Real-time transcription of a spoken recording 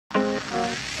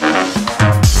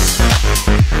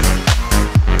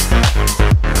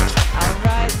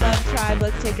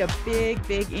a big,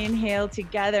 big inhale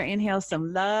together. Inhale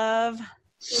some love.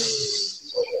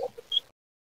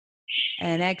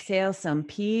 And exhale some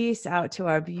peace out to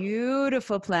our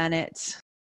beautiful planet.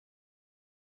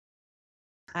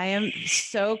 I am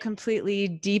so completely,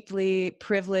 deeply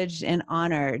privileged and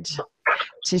honored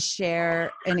to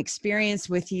share an experience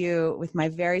with you, with my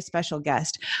very special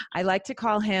guest. I like to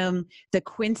call him the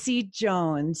Quincy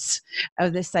Jones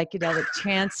of the psychedelic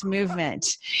trance movement.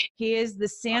 He is the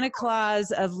Santa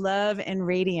Claus of love and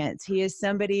radiance. He is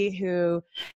somebody who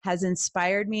has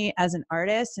inspired me as an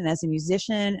artist and as a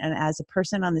musician and as a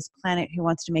person on this planet who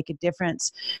wants to make a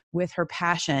difference with her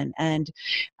passion. And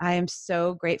I am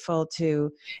so grateful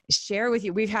to share with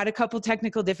you. We've had a couple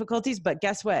technical difficulties, but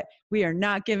guess what? We are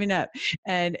not giving up.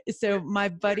 And so my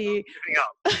buddy,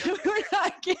 we're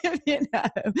not giving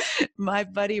up. My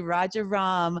buddy Raja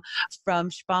Ram from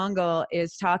Shpongle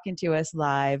is talking to us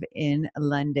live in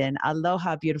London.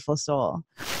 Aloha, beautiful soul.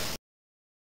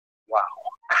 Wow.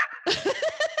 Technology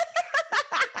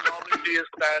is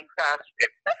fantastic.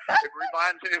 It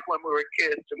reminds me of when we were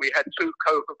kids and we had 2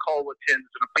 Coca-Cola tins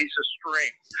and a piece of string,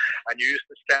 and you used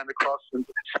to stand across and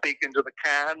speak into the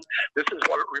can. This is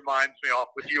what it reminds me of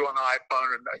with you on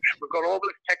iPhone. And we've got all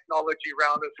this technology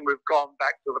around us and we've gone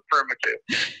back to the primitive.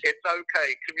 It's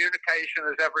okay. Communication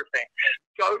is everything.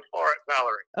 Go for it,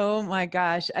 Valerie. Oh my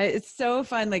gosh. It's so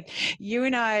fun. Like you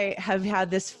and I have had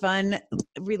this fun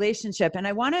relationship, and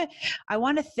I want to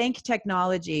thank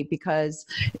technology because,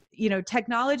 you know,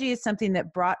 technology is something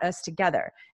that brought us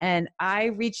together. And I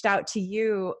reached out to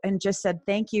you and just said,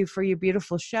 thank you for your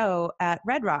beautiful show at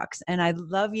Red Rocks. And I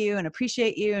love you and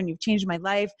appreciate you. And you've changed my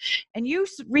life. And you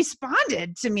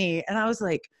responded to me. And I was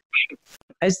like,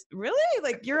 really?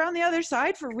 Like, you're on the other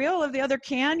side for real of the other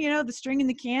can, you know, the string in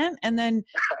the can? And then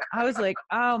I was like,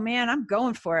 oh man, I'm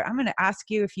going for it. I'm going to ask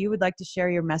you if you would like to share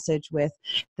your message with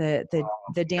the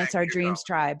Dance Our Dreams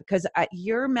tribe, because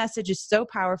your message is so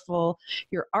powerful.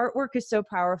 Your artwork is so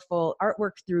powerful.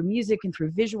 Artwork through music and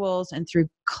through visuals and through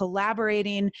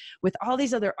collaborating with all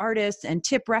these other artists and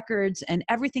Tip Records and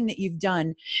everything that you've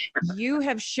done. You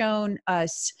have shown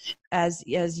us as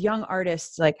young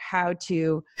artists, like how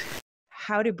to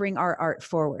bring our art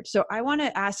forward. So I want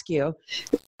to ask you,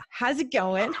 how's it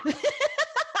going?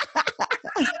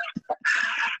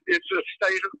 It's a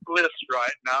state of bliss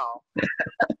right now.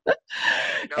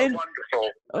 Wonderful.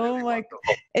 Oh my! Wonderful.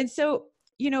 And so,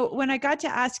 you know, when I got to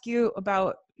ask you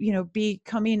about, you know,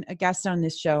 becoming a guest on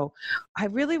this show, I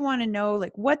really want to know,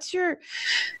 like, what's your,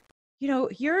 you know,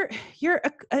 you're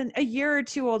a year or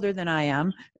two older than I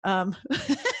am.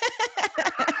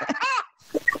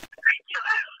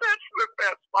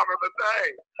 Best fun of the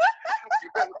day. You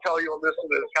better tell your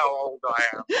listeners how old I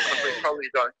am. They probably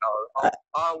don't know.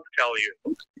 I'll tell you.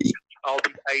 I'll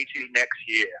be 80 next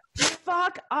year.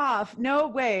 Fuck off. No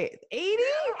way. 80? Yeah.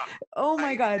 Oh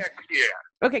my God. Next year.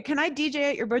 Okay, can I DJ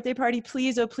at your birthday party?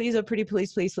 Please, oh pretty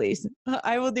please, please, please.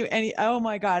 I will do any. Oh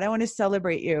my God, I want to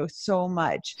celebrate you so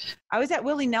much. I was at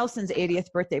Willie Nelson's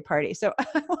 80th birthday party, so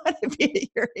I want to be at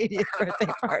your 80th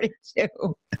birthday party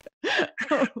too.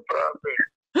 Perfect.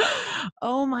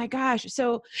 Oh my gosh.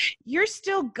 So you're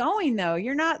still going though.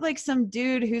 You're not like some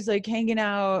dude who's like hanging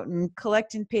out and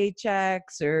collecting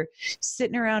paychecks or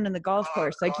sitting around in the golf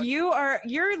course. Like God.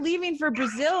 You're leaving for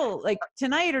Brazil like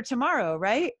tonight or tomorrow,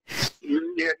 right?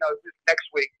 Yeah, no, next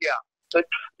week. Yeah. But,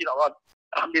 you know,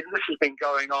 I mean, this has been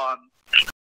going on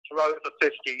for over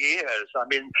 50 years. I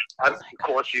mean, of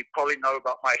course, you probably know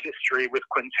about my history with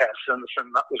Quintessence,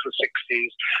 and that was the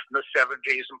 60s and the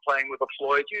 70s and playing with the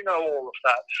Floyd. You know all of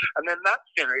that. And then that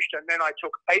finished, and then I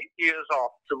took 8 years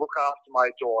off to look after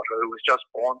my daughter who was just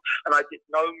born, and I did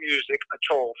no music at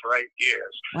all for 8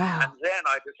 years. Wow. And then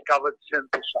I discovered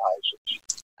synthesizers.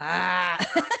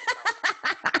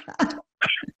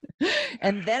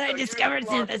 And then I discovered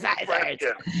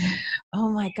synthesizers. Oh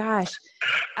my gosh.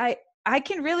 I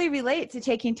can really relate to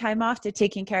taking time off to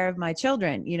taking care of my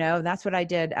children. You know, that's what I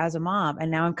did as a mom. And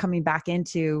now I'm coming back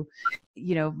into,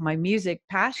 you know, my music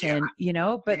passion, you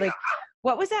know, but like,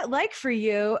 what was that like for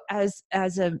you as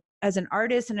an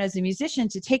artist and as a musician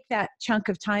to take that chunk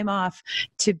of time off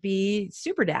to be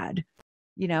super dad,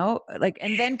 you know, like,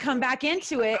 and then come back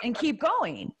into it and keep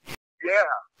going? Yeah.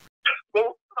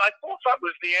 Well, I thought that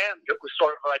was the end. It was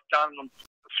sort of like done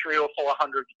 300 or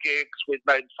 400 gigs. We'd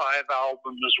made 5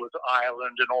 albums with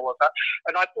Ireland and all of that.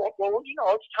 And I thought, well,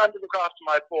 it's time to look after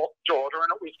my daughter.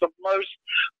 And it was the most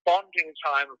bonding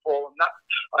time of all. And that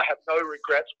I have no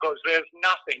regrets, because there's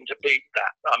nothing to beat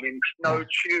that. I mean, no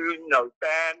tune, no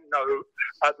band, no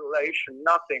adulation,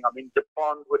 nothing. I mean, to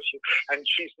bond with you. And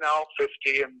she's now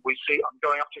 50, and I'm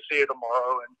going up to see her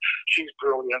tomorrow, and she's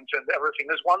brilliant, and everything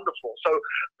is wonderful. So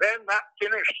then that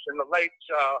finished in the late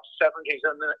 70s,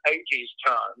 and the 80s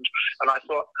turned, and I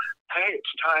thought, hey,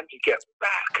 it's time to get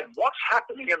back. And what's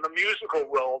happening in the musical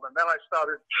world? And then I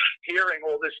started hearing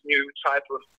all this new type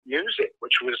of music,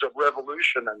 which was a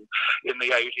revolution in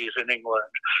the 80s in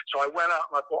England. So I went out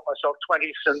and I bought myself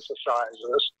 20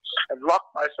 synthesizers and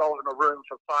locked myself in a room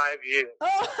for 5 years.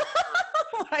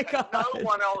 Oh my God. No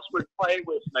one else would play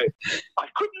with me. I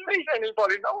couldn't meet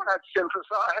anybody. No one had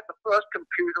synthesizer. I had the first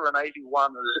computer in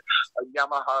 81 as a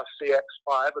Yamaha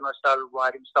CX5, and I started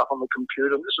writing stuff on the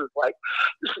computer.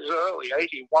 This is early,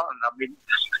 81. I mean,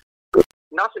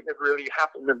 nothing had really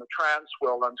happened in the trance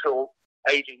world until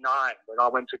 89 when I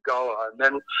went to Goa. And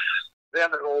then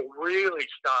it all really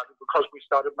started because we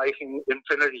started making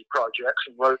infinity projects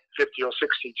and wrote 50 or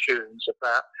 60 tunes of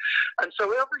that. And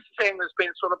so everything has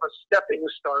been sort of a stepping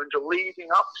stone to leading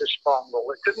up to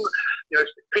Shpongle. It didn't,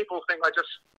 people think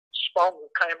Shpongle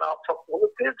came out from, well,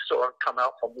 it did sort of come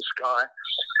out from the sky.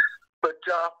 But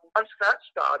once that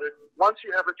started, once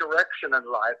you have a direction in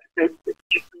life,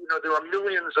 there are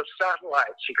millions of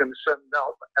satellites you can send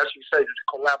out, as you say, to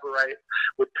collaborate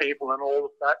with people and all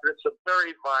of that. It's a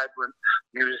very vibrant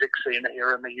music scene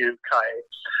here in the UK.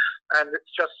 And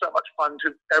it's just so much fun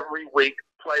to every week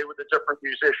play with a different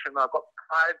musician. I've got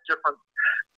 5 different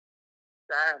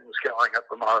bands going at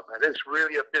the moment. It's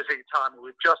really a busy time.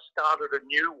 We've just started a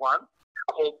new one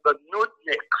called the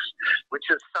Nudniks, which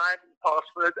is Simon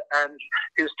Posford and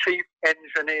his chief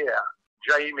engineer,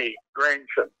 Jamie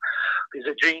Granson. He's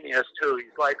a genius too.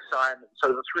 He's like Simon. So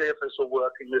the 3 of us are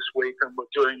working this week, and we're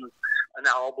doing an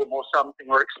album or something.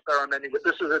 We're experimenting with.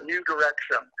 This is a new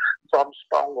direction from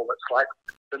Shpongle. It's like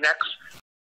the next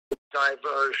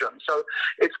diversion. So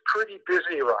it's pretty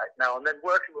busy right now. And then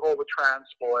working with all the trance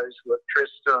boys, with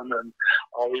Tristan and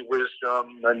Ollie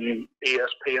Wisdom and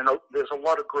ESP, and there's a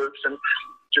lot of groups, and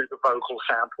do the vocal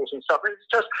samples and stuff. And it's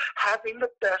just having the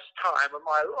best time of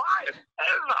my life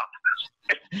ever.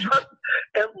 It's just,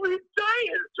 every day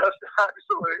is just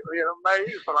absolutely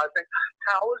amazing. I think,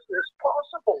 how is this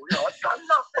possible? I've done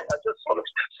nothing. I just sort of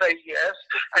say yes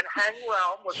and hang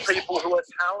around with people who are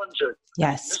talented.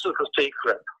 Yes. This is the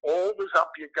secret. Always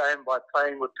up your game by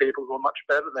playing with people who are much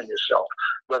better than yourself,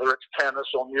 whether it's tennis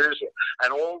or music.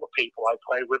 And all the people I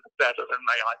play with are better than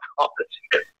me. I copy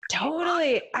it.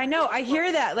 Totally. I know. I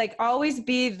hear that. Like, always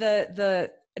be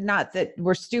the not that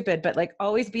we're stupid, but like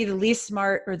always be the least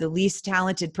smart or the least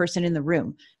talented person in the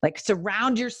room. Like,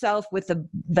 surround yourself with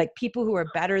people who are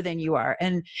better than you are.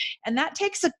 And that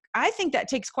takes I think that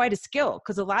takes quite a skill,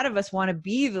 because a lot of us want to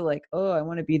be I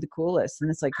want to be the coolest. And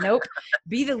it's like, nope,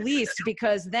 be the least,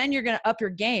 because then you're going to up your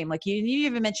game. Like you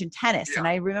even mentioned tennis. Yeah. And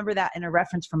I remember that in a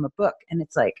reference from a book. And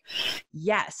it's like,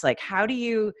 yes, like how do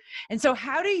you,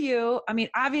 I mean,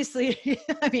 obviously,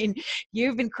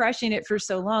 you've been crushing it for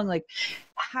so long. Like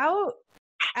how,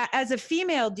 as a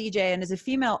female DJ and as a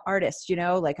female artist,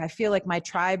 like I feel like my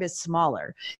tribe is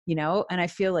smaller, and I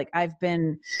feel like I've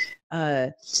been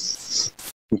a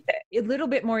little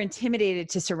bit more intimidated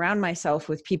to surround myself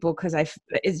with people because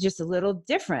it's just a little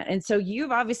different. And so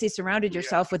you've obviously surrounded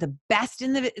yourself with the best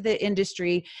in the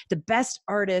industry, the best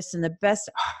artists and the best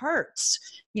hearts,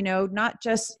 not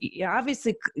just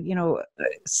obviously,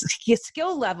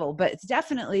 skill level, but it's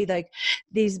definitely like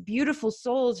these beautiful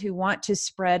souls who want to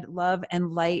spread love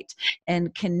and light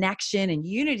and connection and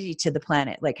unity to the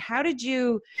planet. Like, how do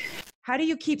you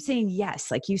keep saying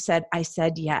yes? Like you said, I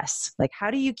said yes. Like,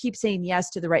 how do you keep saying yes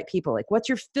to the right people? Like, what's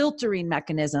your filtering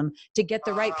mechanism to get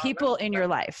the right people in your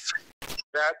life?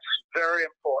 That's very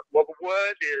important. Well, the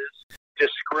word is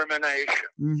discrimination.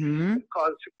 Mm-hmm.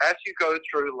 Because as you go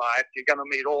through life, you're going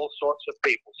to meet all sorts of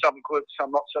people. Some good,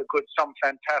 some not so good, some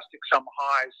fantastic, some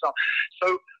high.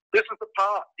 So this is the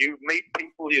part. You meet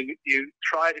people, you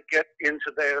try to get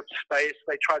into their space,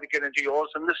 they try to get into yours,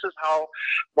 and this is how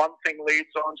one thing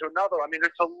leads on to another. I mean,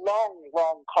 it's a long,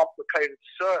 complicated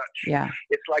search. Yeah.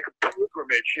 It's like a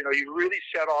pilgrimage. You really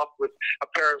set off with a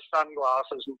pair of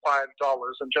sunglasses and $5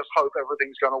 and just hope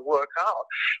everything's going to work out.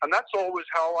 And that's always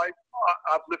how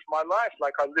I've lived my life.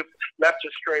 Like I left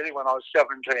Australia when I was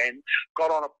 17,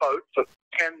 got on a boat for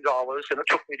 $10, and it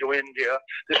took me to India.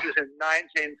 This was in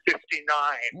 1959.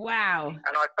 Wow.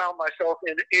 And I found myself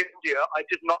in India. I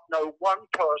did not know one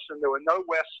person. There were no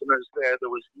Westerners there.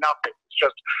 There was nothing. It's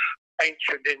just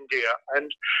ancient India. And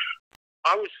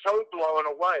I was so blown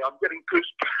away. I'm getting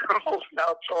goosebumps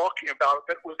now talking about it.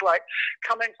 But it was like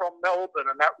coming from Melbourne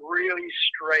and that really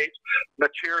straight,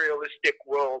 materialistic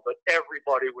world that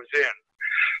everybody was in,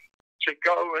 to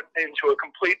go into a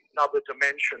complete another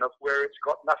dimension of where it's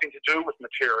got nothing to do with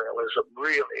materialism,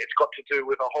 really. It's got to do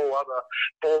with a whole other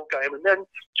ball game. And then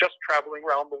just traveling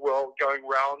around the world, going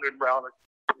round and round.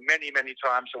 Many, many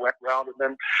times I went round, and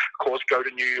then, of course, go to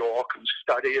New York and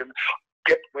study. And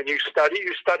when you study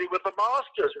with the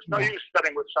masters. It's no use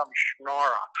studying with some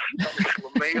schnorrer,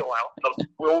 some schlemiel out in the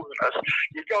wilderness.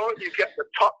 You go and you get the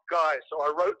top guys. So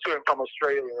I wrote to him from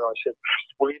Australia. I said,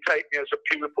 will you take me as a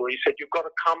pupil? He said, you've got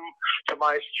to come to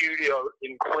my studio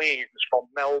in Queens from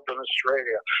Melbourne,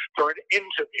 Australia, for an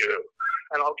interview.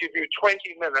 And I'll give you 20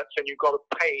 minutes, and you've got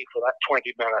to pay for that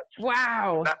 20 minutes.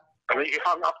 Wow. And he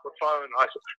hung up the phone. I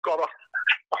got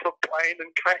on a plane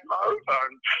and came over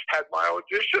and had my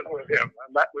audition with him.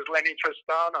 And that was Lenny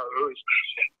Tristano, who's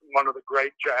one of the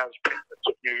great jazz pianists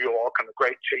of New York and a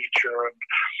great teacher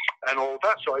and all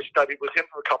that. So I studied with him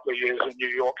for a couple of years in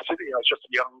New York City. I was just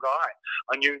a young guy.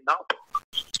 I knew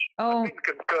nothing. In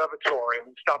conservatory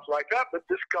and stuff like that. But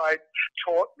this guy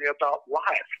taught me about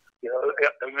life. You know,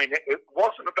 I mean, it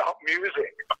wasn't about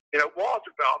music. You know, it was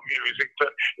about music,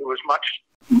 but it was much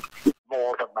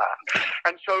more than that.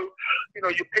 And so, you know,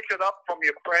 you pick it up from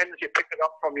your friends, you pick it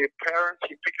up from your parents,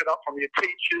 you pick it up from your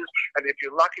teachers, and if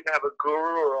you're lucky to have a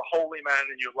guru or a holy man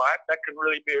in your life, that can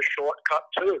really be a shortcut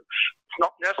too. It's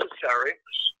not necessary.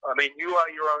 I mean, you are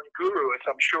your own guru, as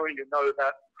I'm sure you know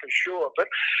that for sure. But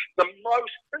the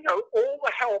most, you know, all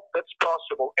the help that's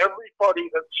possible, everybody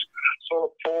that's sort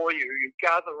of for you, you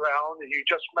gather around and you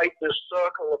just make this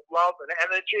circle of love and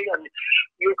energy, and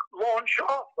you launch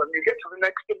off and you get to the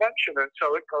next dimension. And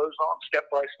so it goes on step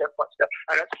by step by step.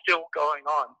 And it's still going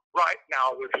on right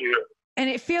now with you. And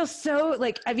it feels so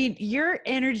like, I mean, your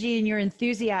energy and your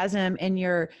enthusiasm and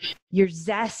your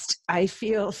zest, I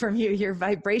feel from you, your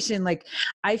vibration, like,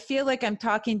 I feel like I'm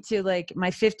talking to like my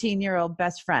 15-year-old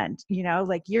best friend, you know,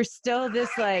 like you're still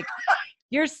this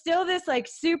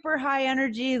super high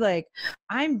energy. Like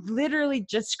I'm literally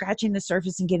just scratching the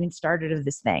surface and getting started of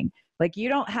this thing. Like you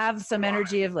don't have some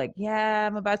energy of like, yeah,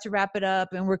 I'm about to wrap it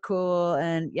up and we're cool.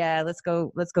 And yeah, let's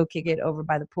go kick it over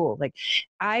by the pool. Like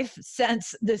I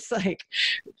sense this, like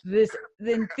the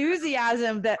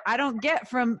enthusiasm that I don't get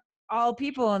from all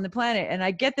people on the planet. And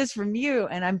I get this from you.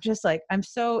 And I'm just like, I'm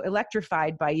so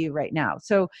electrified by you right now.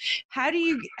 So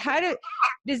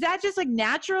is that just like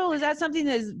natural? Is that something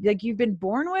that is like you've been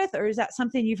born with, or is that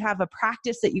something you have a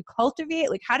practice that you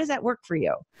cultivate? Like, how does that work for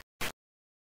you?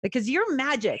 Because you're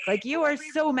magic. Like you are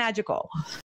so magical.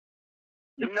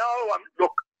 No,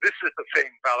 look, this is the thing,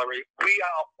 Valerie. We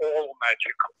are all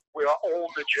magical. We are all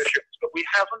magicians, but we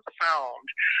haven't found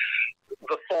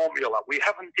the formula. We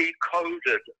haven't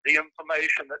decoded the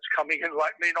information that's coming in,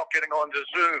 like me not getting onto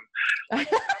Zoom. I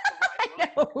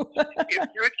know. If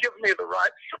you'd give me the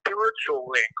right spiritual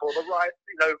link or the right,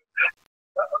 you know,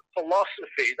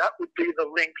 philosophy, that would be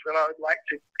the link that I would like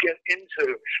to get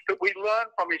into. But we learn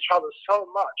from each other so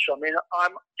much. I mean,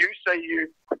 you say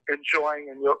you're enjoying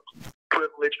and you're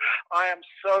privileged. I am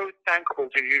so thankful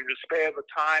to you to spare the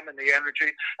time and the energy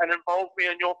and involve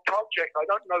me in your project. I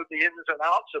don't know the ins and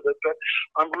outs of it, but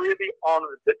I'm really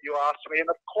honored that you asked me. And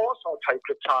of course I'll take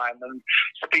the time and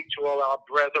speak to all our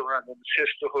brethren and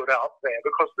sisterhood out there,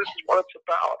 because this is what it's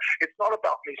about. It's not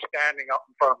about me standing up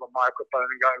in front of a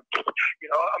microphone and going, you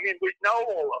know, I mean, we know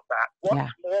all of that.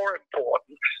 What's more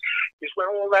important is when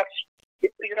all that's,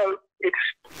 you know, it's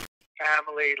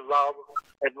family, love,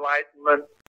 enlightenment,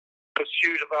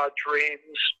 pursuit of our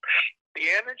dreams. The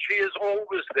energy is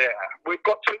always there. We've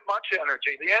got too much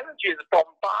energy. The energy is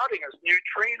bombarding us.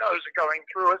 Neutrinos are going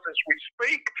through us as we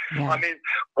speak. Yeah. I mean,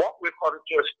 what we've got to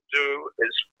just do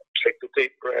is take a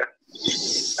deep breath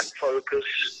and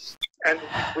focus and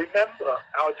remember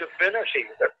our divinity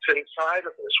that's inside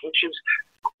of us, which is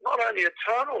not only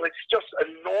eternal, it's just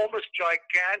an enormous,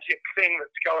 gigantic thing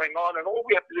that's going on, and all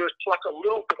we have to do is pluck a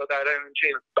little bit of that energy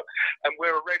and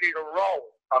we're ready to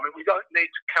roll. I mean, we don't need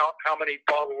to count how many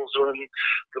bottles are in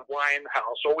the wine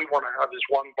house. All we want to have is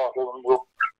one bottle, and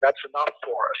that's enough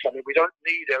for us. I mean, we don't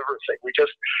need everything. We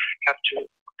just have to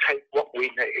take what we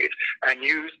need and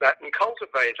use that and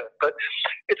cultivate it. But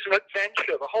it's an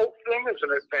adventure. The whole thing is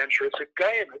an adventure. It's a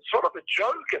game. It's sort of a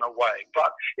joke in a way,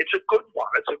 but it's a good one.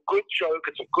 It's a good joke.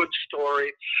 It's a good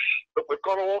story. But we've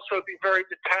got to also be very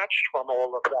detached from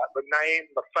all of that, the name,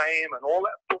 the fame, and all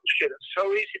that bullshit. It's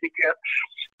so easy to get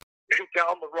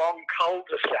down the wrong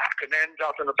cul-de-sac and end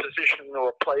up in a position or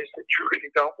a place that you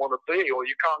really don't want to be, or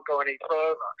you can't go any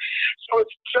further. So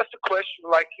it's just a question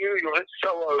like you're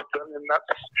so open, and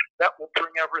that will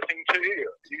bring everything to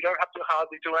you. You don't have to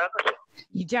hardly do anything.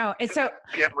 You don't. And so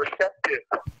get receptive.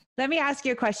 Let me ask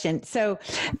you a question. So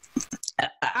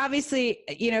obviously,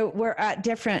 we're at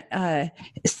different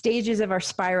stages of our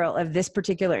spiral of this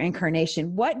particular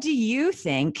incarnation. What do you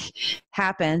think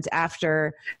happens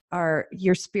after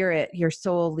your spirit, your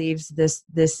soul leaves this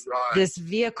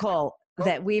vehicle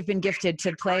that we've been gifted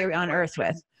to play on Earth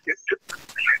with?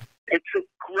 It's a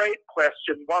great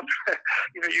question. One,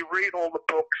 you read all the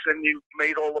books and you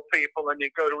meet all the people, and you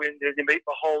go to India and you meet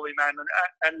the holy man,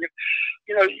 and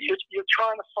you're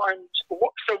trying to find.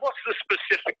 So, what's the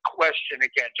specific question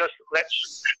again? Just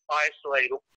let's isolate.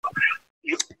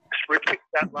 You repeat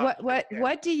that.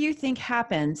 What do you think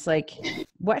happens? Like,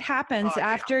 what happens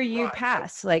after you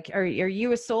pass? Like, are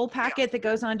you a soul packet that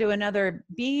goes on to another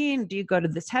being? Do you go to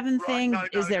this heaven thing?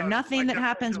 Is there nothing that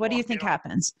happens? What do you think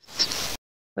happens?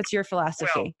 What's your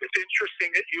philosophy? Well, it's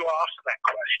interesting that you asked that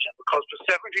question, because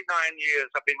for 79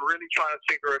 years I've been really trying to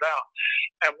figure it out.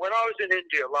 And when I was in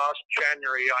India last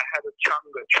January, I had a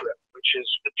Changa trip, which is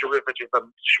a derivative,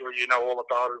 I'm sure you know all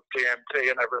about it, DMT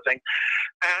and everything.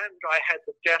 And I had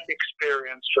the death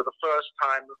experience for the first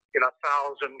time in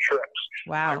 1,000 trips.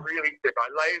 Wow. I really did.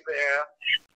 I lay there,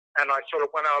 and I sort of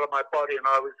went out of my body, and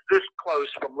I was this close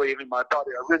from leaving my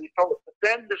body. I really felt it. But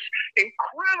then this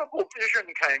incredible vision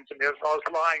came to me as I was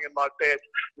lying in my bed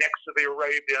next to the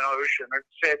Arabian Ocean, and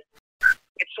said,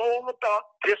 it's all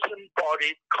about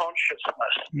disembodied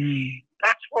consciousness.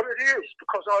 That's what it is,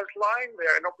 because I was lying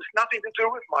there, and it was nothing to do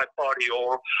with my body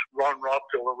or Ron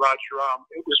Rockville or Roger Ram.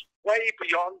 It was way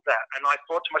beyond that. And I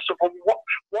thought to myself, well,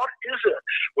 what is it?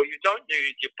 Well, you don't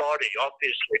need your body,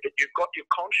 obviously, but you've got your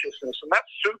consciousness, and that's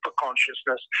super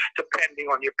consciousness,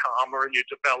 depending on your karma and your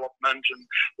development and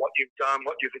what you've done,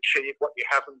 what you've achieved, what you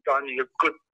haven't done, your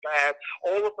good, bad,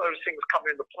 all of those things come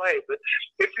into play. But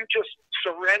if you just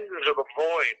surrender to the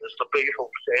void, as the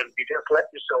Beatles said, you just let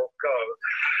yourself go,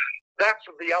 that's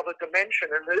the other dimension.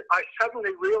 And I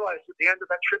suddenly realized at the end of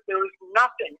that trip, there is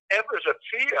nothing ever to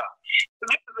fear.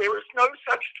 There is no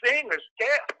such thing as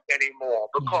death anymore,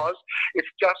 because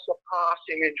it's just a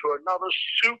passing into another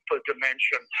super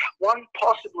dimension, one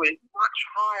possibly much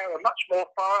higher and much more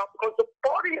far up, because the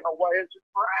body in a way is a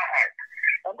drag.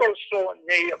 I've got a sore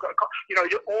knee, I've got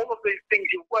all of these things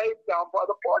you weighed down by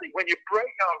the body. When you break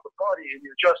out of the body and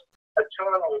you're just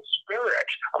eternal spirit.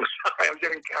 I'm sorry, I'm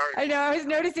getting carried. I know, I was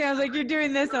noticing, I was like, you're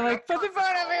doing this. I'm like, put the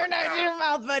phone over your nose in your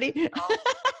mouth, buddy.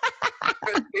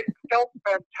 It felt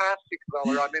fantastic,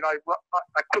 Bella. I mean, I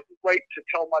couldn't wait to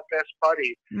tell my best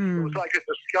buddy. It was like a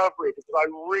discovery, because I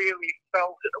really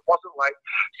felt it. It wasn't like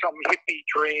some hippie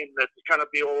dream that's going to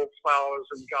be all flowers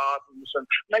and gardens, and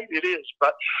maybe it is,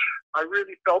 but I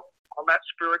really felt on that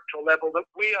spiritual level that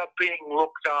we are being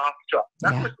looked after.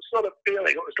 That was the sort of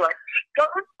feeling. It was like,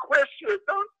 don't question it,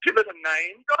 don't give it a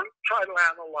name, don't try to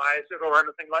analyze it or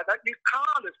anything like that. You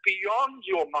can't. It's beyond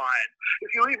your mind.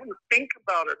 If you even think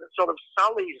about it, it sort of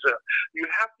sullies it. You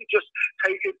have to just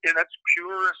take it in its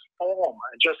purest form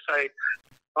and just say,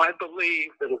 I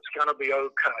believe that it's going to be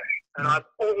okay. And I've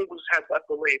always had that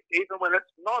belief. Even when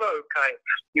it's not okay,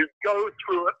 you go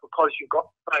through it because you've got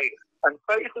faith. And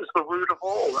faith is the root of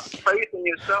all. Faith in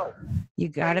yourself. You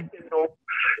got to... Faith in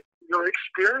your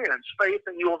experience, faith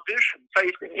in your vision,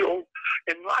 faith in your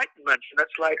enlightenment. And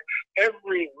it's like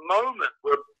every moment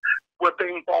we're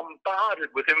being bombarded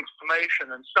with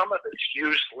information, and some of it's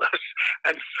useless,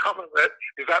 and some of it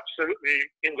is absolutely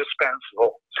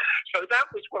indispensable. So that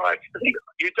was what I think.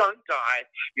 You don't die,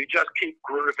 you just keep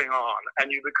grooving on,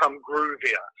 and you become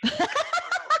groovier.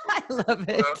 I love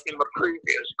it. In the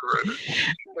previous groove.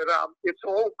 But it's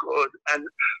all good, and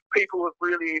people have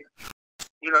really...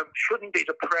 shouldn't be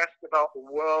depressed about the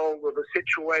world or the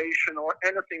situation or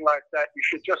anything like that. You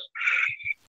should just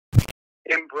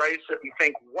embrace it and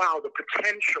think, wow, the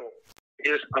potential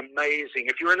is amazing.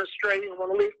 If you're in Australia and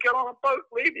want to leave, get on a boat,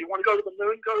 leave. You want to go to the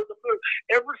moon, go to the moon.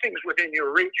 Everything's within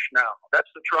your reach now. That's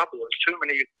the trouble. There's too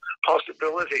many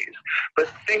possibilities.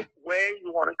 But think where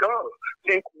you want to go.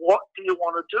 Think, what do you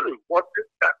want to do? What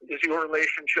is your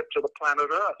relationship to the planet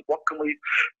Earth? What can we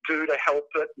do to help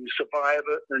it and survive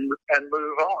it and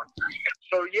move on?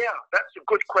 So, yeah, that's a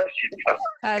good question.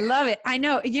 I love it. I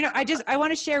know, I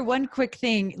want to share one quick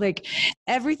thing. Like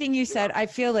everything you said, I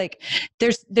feel like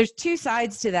there's two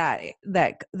sides to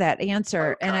that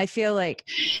answer. Okay. And I feel like,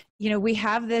 we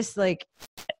have this, like,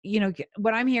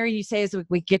 what I'm hearing you say is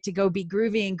we get to go be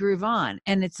groovy and groove on.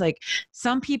 And it's like,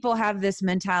 some people have this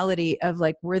mentality of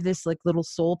like, we're this like little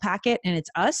soul packet and it's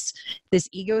us, this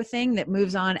ego thing that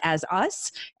moves on as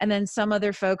us. And then some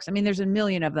other folks, I mean, there's a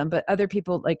million of them, but other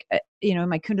people like, in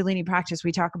my Kundalini practice,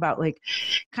 we talk about like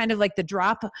kind of like the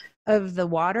drop of the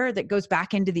water that goes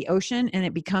back into the ocean and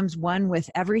it becomes one with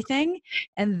everything.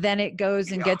 And then it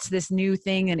goes and gets this new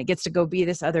thing and it gets to go be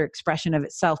this other expression of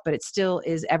itself, but it still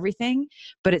is everything,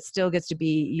 but it still gets to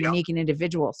be unique and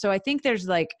individual. So I think there's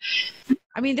like,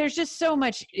 there's just so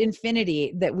much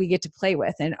infinity that we get to play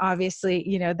with. And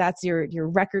obviously, that's your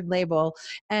record label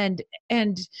and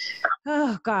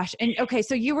oh gosh. And okay.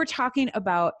 So you were talking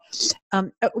about,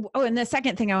 and the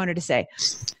second thing I wanted to say,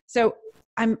 so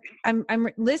I'm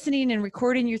listening and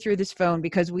recording you through this phone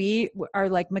because we are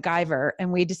like MacGyver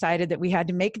and we decided that we had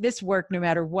to make this work no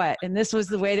matter what. And this was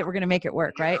the way that we're going to make it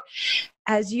work. Right.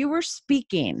 As you were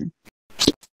speaking,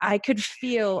 I could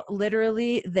feel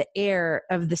literally the air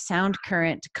of the sound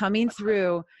current coming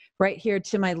through right here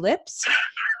to my lips.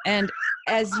 And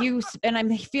and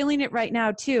I'm feeling it right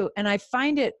now too. And I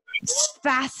find it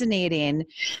fascinating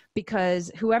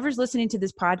because whoever's listening to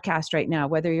this podcast right now,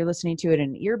 whether you're listening to it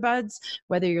in earbuds,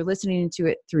 whether you're listening to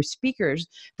it through speakers,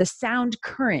 the sound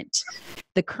current,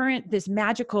 this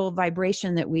magical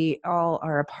vibration that we all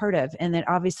are a part of. And that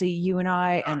obviously you and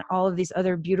I and all of these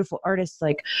other beautiful artists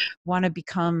like want to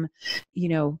become,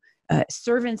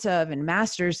 servants of and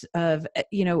masters of,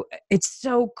 it's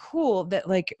so cool that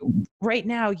like right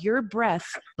now your breath,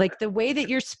 like the way that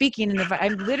you're speaking I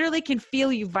literally can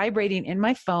feel you vibrating in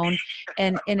my phone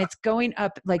and it's going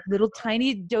up like little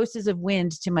tiny doses of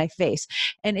wind to my face.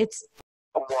 And it's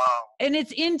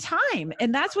in time.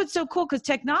 And that's what's so cool because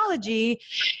technology,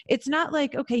 it's not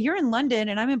like, okay, you're in London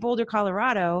and I'm in Boulder,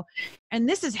 Colorado, and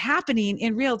this is happening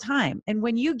in real time. And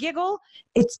when you giggle,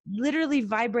 it's literally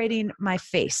vibrating my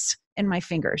face and my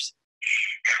fingers.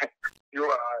 You're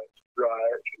right.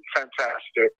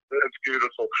 Fantastic. That's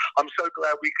beautiful. I'm so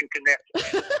glad we can connect.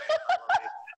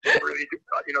 Really,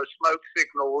 smoke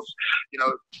signals,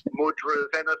 mudras,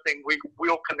 anything,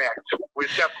 we'll connect. We're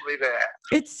definitely there.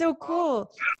 It's so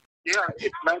cool. Yeah,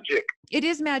 it's magic. It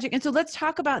is magic. And so let's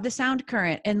talk about the sound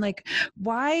current and like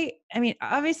why,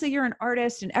 obviously you're an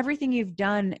artist and everything you've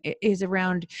done is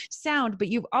around sound, but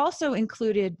you've also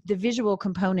included the visual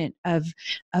component of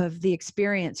the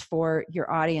experience for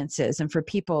your audiences and for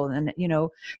people. And,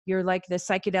 you're like the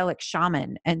psychedelic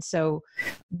shaman. And so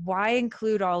why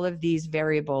include all of these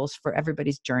variables for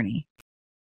everybody's journey?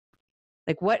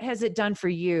 Like, what has it done for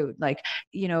you? Like,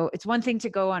 it's one thing to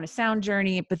go on a sound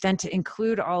journey, but then to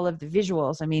include all of the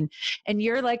visuals. And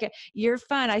you're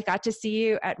fun. I got to see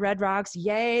you at Red Rocks.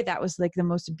 Yay. That was like the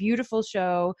most beautiful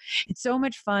show. It's so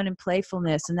much fun and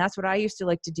playfulness. And that's what I used to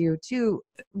like to do too,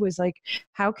 was like,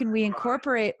 how can we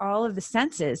incorporate all of the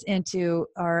senses into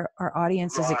our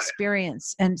audience's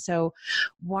experience? And so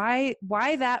why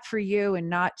that for you and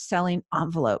not selling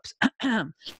envelopes?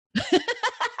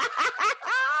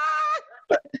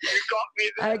 You got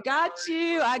me there. I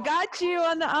got you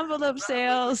on the envelope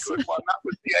sales. That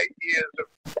was the 8 years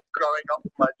of growing up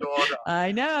with my daughter.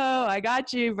 I know. I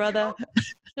got you, brother.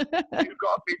 You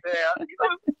got me there.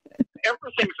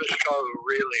 Everything's a show,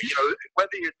 really.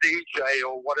 Whether you're DJ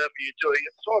or whatever you're doing,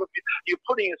 it's sort of, you're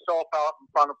putting yourself out in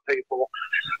front of people.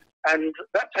 And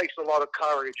that takes a lot of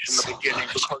courage in the beginning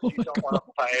because you don't want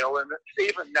to fail. And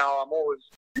even now, I'm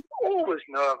always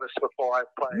nervous before I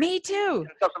play. Me too.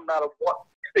 It doesn't matter what,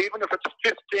 even if it's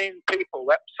 15 people,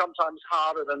 that's sometimes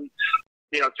harder than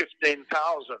 15,000.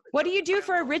 What do you do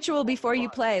for a ritual before you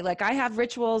play? Like I have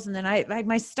rituals and then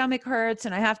my stomach hurts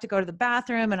and I have to go to the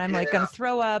bathroom and I'm like going to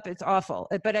throw up. It's awful,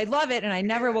 but I love it and I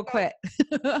never will quit.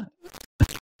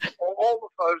 All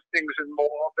of those things and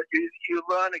more, but you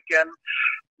learn again.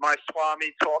 My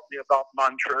Swami taught me about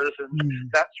mantras, and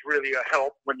that's really a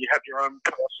help when you have your own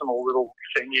personal little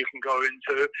thing you can go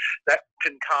into that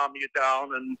can calm you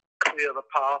down and clear the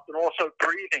path, and also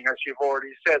breathing, as you've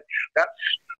already said. That's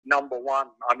number one.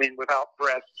 I mean, without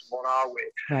breath, what are we?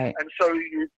 Right. And so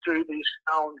you do these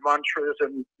sound mantras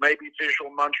and maybe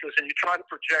visual mantras, and you try to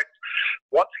project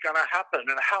what's going to happen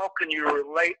and how can you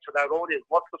relate to that audience.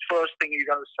 What's the first thing you're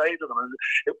going to say to them? And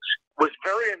it was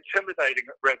very intimidating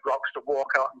at Red Rocks to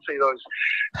walk out and see those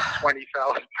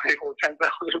 20,000 people, 10,000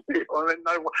 people. And then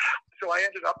so I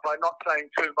ended up by not saying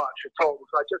too much at all,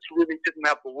 because I just really didn't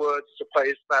have the words to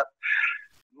face that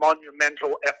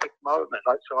monumental, epic moment.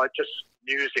 So I just,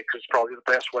 music is probably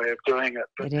the best way of doing it.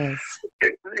 But it is.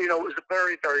 It was a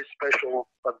very, very special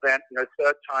event.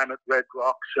 Third time at Red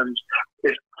Rocks, and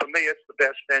for me, it's the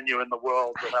best venue in the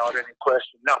world without any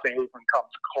question. Nothing even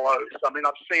comes close. I mean,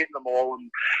 I've seen them all,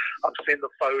 and I've seen the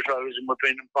photos, and we've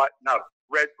been invited. No,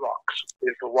 Red Rocks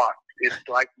is the one. It's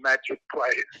like magic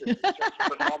place. It's just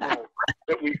phenomenal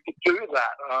that we could do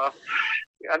that.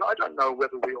 And I don't know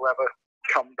whether we'll ever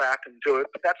come back and do it,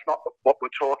 but that's not what we're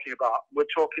talking about. We're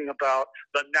talking about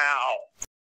the now.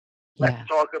 Yeah. Let's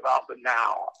talk about the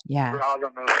now,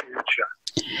 rather than the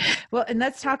future. Well, and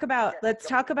let's talk about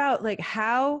like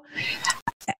how,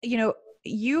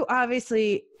 you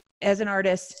obviously, as an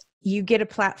artist, you get a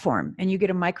platform and you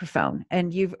get a microphone,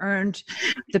 and you've earned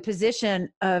the position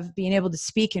of being able to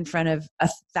speak in front of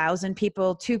 1,000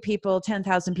 people, 2 people,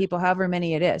 10,000 people, however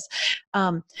many it is.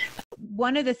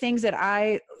 One of the things that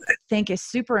I think is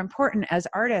super important as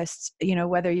artists,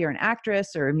 whether you're an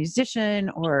actress or a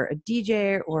musician or a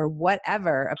DJ or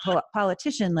whatever, a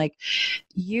politician, like,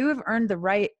 you've earned the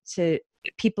right to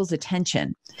people's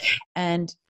attention.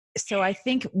 And so I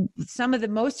think some of the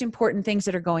most important things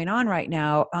that are going on right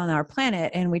now on our planet,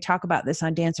 and we talk about this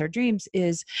on Dance Our Dreams,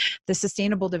 is the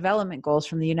Sustainable Development Goals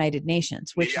from the United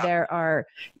Nations, which there are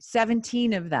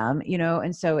 17 of them,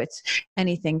 and so it's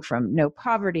anything from no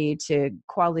poverty to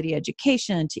quality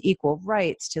education to equal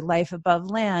rights to life above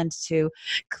land to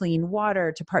clean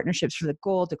water to partnerships for the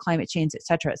goal to climate change, et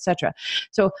cetera, et cetera.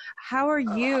 So how are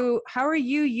you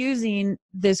using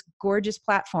this gorgeous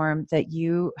platform that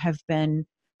you have been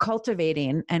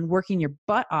cultivating and working your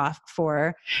butt off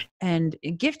for and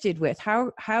gifted with?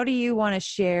 How do you want to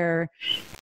share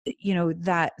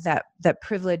that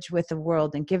privilege with the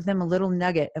world and give them a little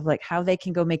nugget of like how they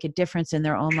can go make a difference in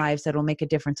their own lives that'll make a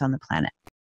difference on the planet?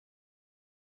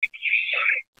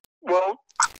 Well,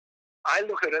 I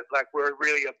look at it like we're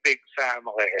really a big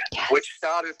family, which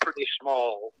started pretty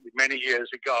small many years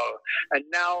ago, and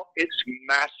now it's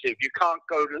massive. You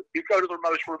go to the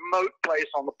most remote place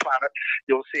on the planet,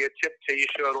 you'll see a Tip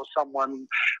T-shirt or someone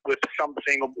with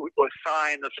something or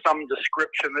sign of some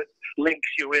description that links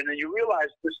you in, and you realize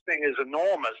this thing is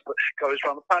enormous that goes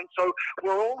around the planet. So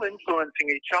we're all influencing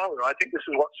each other. I think this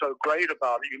is what's so great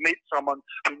about it. You meet someone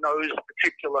who knows a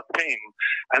particular thing,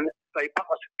 and they pass,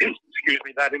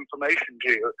 that information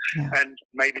to you, and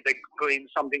maybe they glean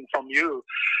something from you.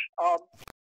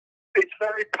 It's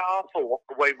very powerful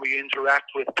the way we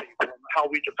interact with people and how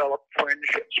we develop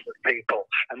friendships with people.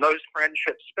 And those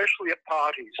friendships, especially at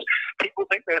parties, people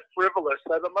think they're frivolous.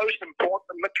 They're the most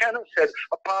important. McKenna said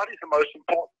a party's the most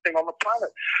important thing on the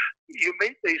planet. You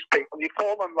meet these people, you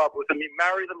fall in love with them, you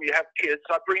marry them, you have kids.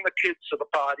 I bring the kids to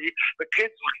the party. The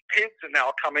kids are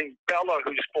now coming. Bella,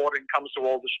 who's 14, comes to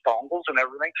all the Shpongles and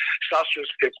everything.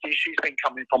 Sasha's 50. She's been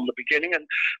coming from the beginning. And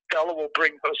Bella will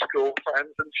bring her school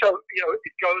friends. And so,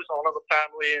 it goes on and the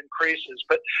family increases.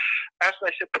 But as I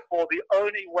said before, the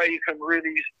only way you can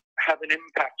really have an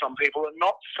impact on people, and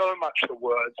not so much the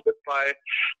words, but by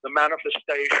the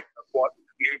manifestation of what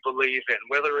you believe in,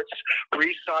 whether it's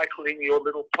recycling your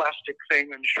little plastic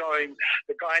thing and showing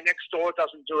the guy next door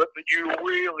doesn't do it, but you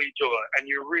really do it, and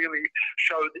you really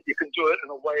show that you can do it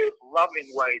in a way of loving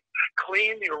way.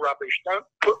 Clean your rubbish. Don't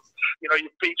put, your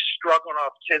beef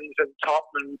stroganoff tins and top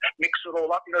and mix it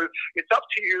all up. It's up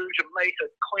to you to make a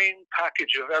clean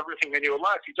package of everything in your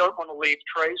life. You don't want to leave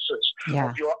traces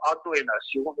of your ugliness.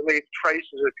 You want to leave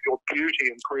traces of your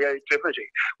beauty and creativity,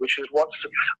 which is what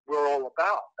we're all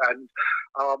about. And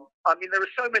there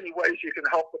are so many ways you can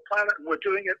help the planet, and we're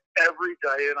doing it every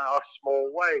day in our small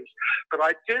ways. But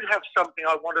I did have something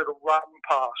I wanted to run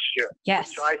past you. Yes.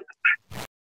 Which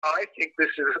I think this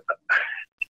is...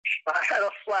 I had a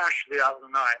flash the other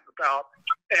night about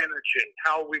energy,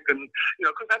 how we can,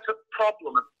 because that's a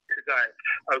problem today.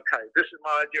 Okay, this is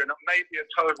my idea, and it may be a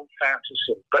total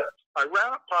fantasy, but I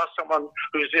ran up past someone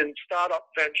who's in startup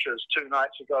ventures 2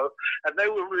 nights ago, and they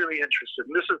were really interested,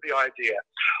 and this is the idea.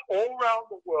 All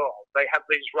around the world, they have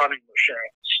these running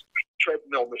machines,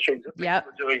 treadmill machines, and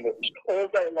people are doing this all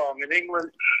day long. In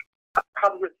England,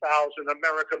 100,000,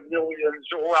 America, millions,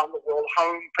 all around the world,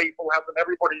 home people have them,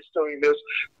 everybody's doing this.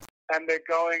 and they're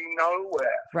going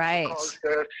nowhere. Right. Because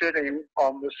they're sitting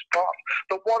on the spot.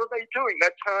 But what are they doing?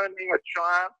 They're turning a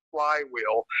giant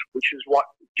flywheel, which is what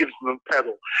gives them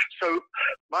pedal. So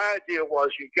my idea was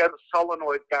you get a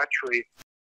solenoid battery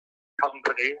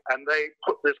company, and they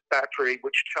put this battery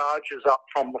which charges up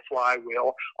from the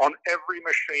flywheel on every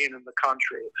machine in the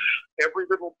country. Every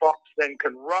little box then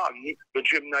can run the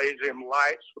gymnasium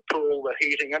lights, the pool, the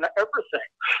heating, and everything.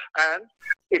 And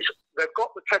they've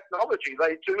got the technology.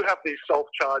 They do have these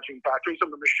self-charging batteries,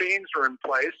 and the machines are in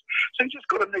place. So you just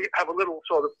got to have a little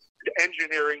sort of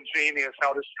engineering genius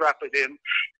how to strap it in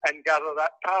and gather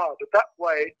that power. But that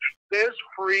way, there's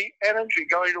free energy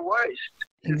going to waste.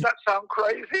 Does that sound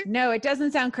crazy? No, it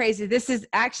doesn't sound crazy. This is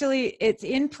actually, it's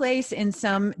in place in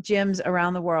some gyms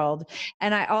around the world.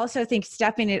 And I also think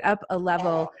stepping it up a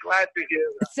level. Oh, glad to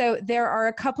hear that. So there are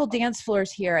a couple dance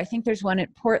floors here. I think there's one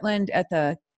at Portland at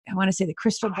I want to say the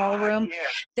Crystal Ballroom.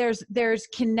 Yeah. There's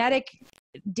kinetic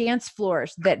dance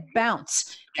floors that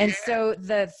bounce. And so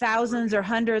the thousands or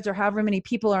hundreds or however many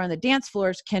people are on the dance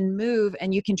floors can move,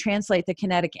 and you can translate the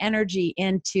kinetic energy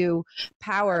into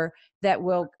power that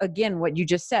will, again, what you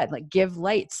just said, like give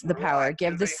lights the power,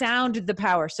 give the sound the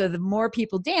power. So the more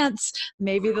people dance,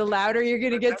 maybe the louder you're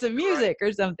going to get some music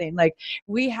or something. Like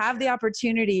we have the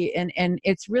opportunity, and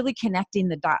it's really connecting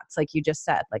the dots, like you just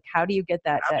said. Like, how do you get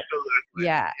that? Absolutely.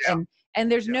 Yeah. And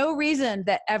there's no reason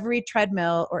that every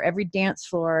treadmill or every dance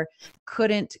floor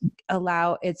couldn't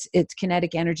allow its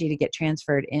kinetic energy to get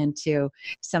transferred into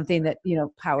something that, you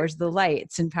know, powers the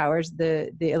lights and powers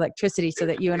the electricity, so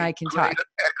that you and I can talk.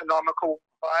 Economical,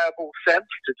 viable sense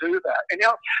to do that. And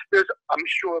now I'm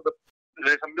sure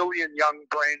there's a million young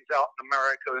brains out in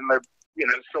America, in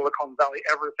the Silicon Valley,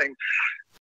 everything.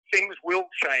 Things will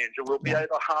change, and we'll be able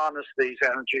to harness these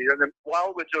energies. And then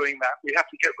while we're doing that, we have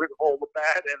to get rid of all the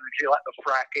bad energy, like the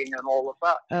fracking and all of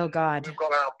that. Oh, God. We've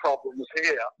got our problems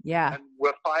here. Yeah. And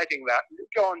we're fighting that. We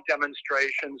go on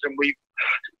demonstrations, and we,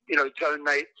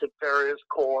 donate to various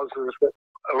causes that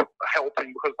are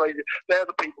helping, because they're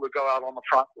the people who go out on the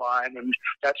front line, and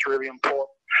that's really important.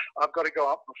 I've got to go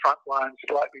up the front line,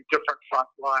 slightly different front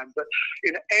line, but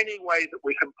in any way that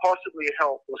we can possibly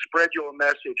help or spread your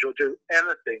message or do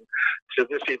anything to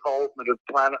this evolvement of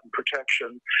the planet and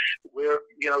protection, we're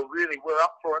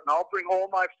up for it, and I'll bring all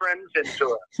my friends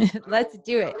into it. Let's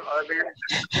do it. All you have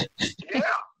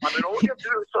to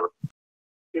do is sort of,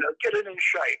 get it in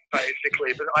shape,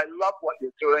 basically. But I love what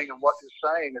you're doing and what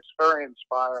you're saying. It's very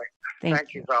inspiring.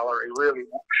 Thank you, Valerie. Really,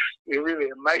 you're really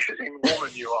an amazing woman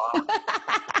you are.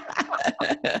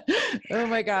 Oh,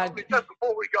 my God. Just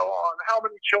before we go on, how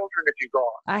many children have you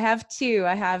got? I have two.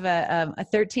 I have a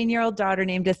 13-year-old daughter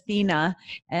named Athena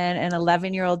and an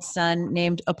 11-year-old son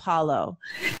named Apollo.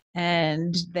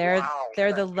 And they're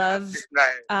the love.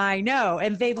 I know.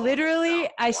 And they literally,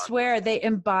 I swear, they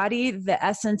embody the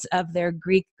essence of their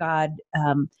Greek god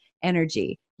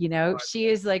energy. She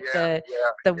is like the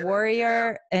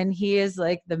warrior, and he is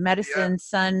like the medicine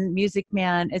son, music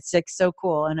man. It's like so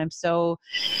cool. And I'm so,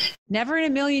 never in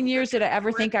a million years did I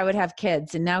ever think I would have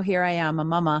kids. And now here I am, a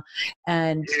mama.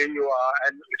 And here you are.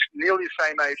 And it's nearly the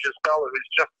same age as Bella, who's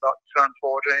just about to turn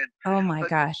 14. Oh my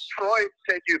gosh. Freud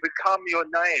said you become your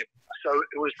name. So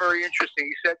it was very interesting.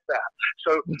 He said that.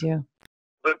 So you do.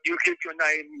 But you give your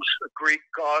names Greek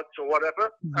gods or whatever.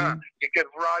 Mm-hmm. You give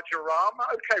Raja Rama.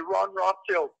 Okay, Ron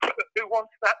Rothschild. Who wants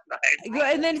that name?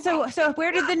 And then, so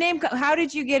where did the name come? How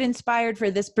did you get inspired for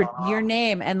this your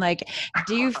name? And like,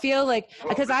 do you feel like,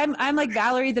 because I'm like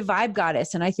Valerie, the vibe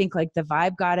goddess, and I think like the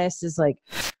vibe goddess is like,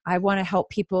 I want to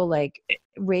help people like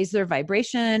raise their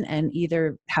vibration and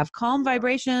either have calm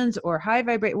vibrations or high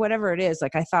vibrate, whatever it is.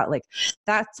 Like, I thought like,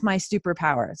 that's my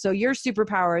superpower. So your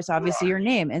superpower is obviously your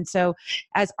name. And so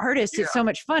as artists, it's so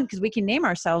much fun because we can name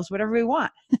ourselves whatever we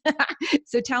want.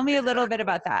 So tell me a little bit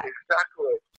about that.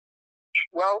 Exactly.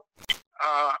 Well,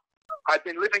 I've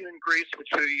been living in Greece for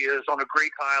 2 years on a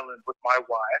Greek island with my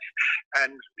wife,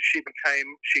 and she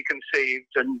conceived,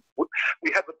 and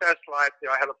we had the best life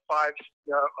there. I had a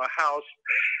house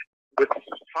with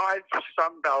 5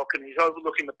 sun balconies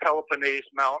overlooking the Peloponnese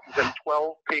Mountains and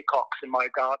 12 peacocks in my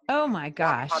garden. Oh my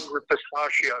gosh. 100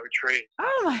 pistachio trees.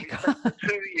 Oh my God. We spent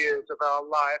 2 years of our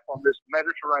life on this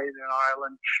Mediterranean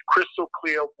island, crystal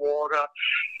clear water,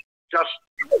 just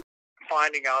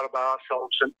finding out about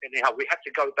ourselves. And anyhow, we had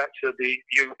to go back to the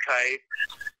UK,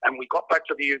 and we got back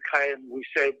to the UK and we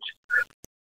said,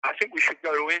 I think we should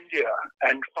go to India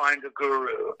and find a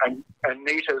guru. And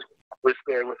Nita was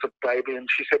there with a baby, and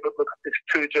she said, but look, it's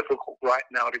too difficult right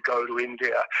now to go to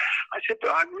India. I said, but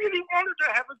I really wanted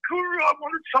to have a guru. I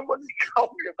wanted someone to tell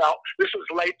me about, this was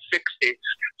late 60s,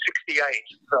 68,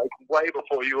 so way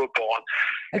before you were born.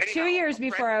 2 years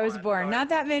before I was born. Not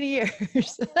that many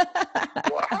years.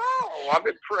 Wow, I'm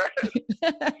impressed.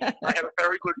 I have a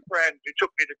very good friend who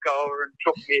took me to Goa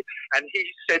and he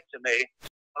said to me,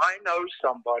 I know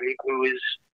somebody who is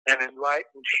an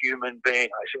enlightened human being.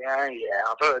 I said, yeah,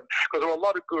 I've heard. Because there were a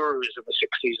lot of gurus in the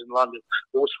 60s in London.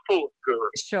 It was full of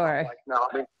gurus. Sure. Like now,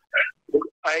 I mean,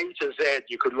 A to Z,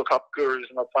 you could look up gurus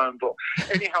in a phone book.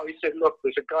 Anyhow, he said, look,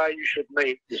 there's a guy you should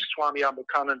meet, this Swami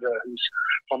Ambakananda, who's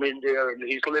from India, and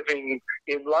he's living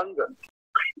in London.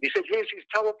 He said, here's his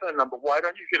telephone number. Why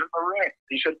don't you give him a ring?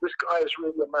 He said, this guy is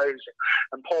really amazing.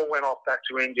 And Paul went off back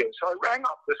to India. So I rang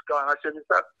up this guy, and I said, is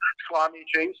that Swami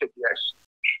G? He said, yes.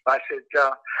 I said,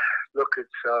 look,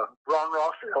 it's Ron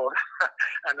Rothfield.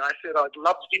 And I said, I'd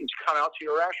love to come out to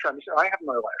your ashram. He said, I have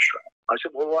no ashram. I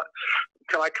said, well, what?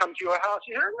 Can I come to your house?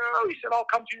 He said, no. He said, I'll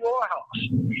come to your house.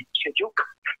 He said, you'll come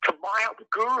to my house? The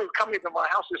guru coming to my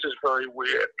house? This is very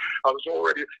weird. I was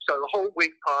already, so the whole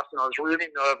week passed, and I was really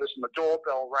nervous, and the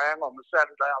doorbell rang on the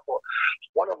Saturday. I thought,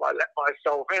 what have I let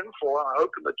myself in for? And I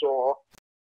opened the door,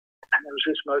 and there was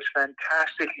this most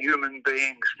fantastic human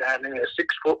being standing there,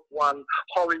 6'1",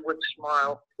 Hollywood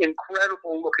smile,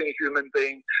 incredible looking human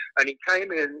being. And he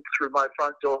came in through my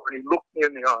front door, and he looked me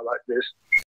in the eye like this.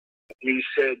 He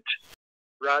said,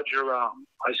 Rajaram.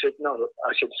 I said, no.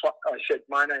 I said,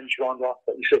 my name's Ron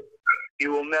Rothfield. He said,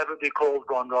 you will never be called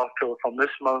Ron Rothfield. From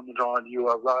this moment on, you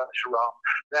are Rajaram.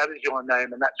 That is your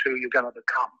name, and that's who you're going to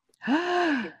become.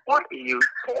 What are you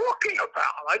talking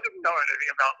about? I didn't know anything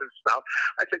about this stuff.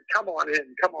 I said, come on in.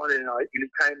 And he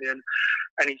came in,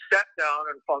 and he sat down,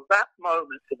 and from that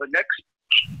moment for the next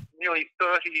nearly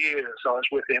 30 years I was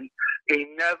with him, he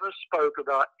never spoke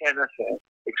about anything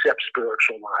except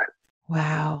spiritual life.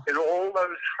 Wow. In all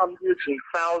those hundreds and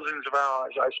thousands of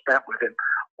hours I spent with him,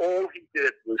 all he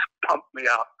did was pump me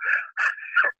up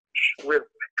with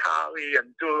Kali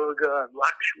and Durga and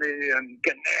Lakshmi and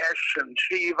Ganesh and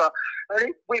Shiva.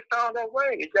 And we found our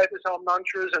way. He gave us our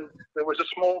mantras, and there was a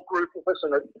small group of us,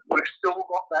 and we've still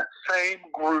got that same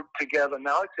group together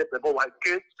now, except they've all had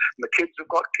kids, and the kids have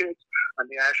got kids, and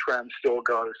the ashram still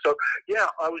goes. So, yeah,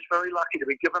 I was very lucky to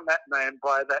be given that name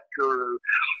by that guru,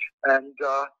 and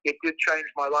it did change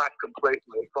my life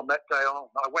completely from that day on.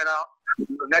 I went out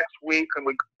the next week, and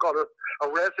we got a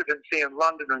residency in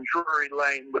London in Drury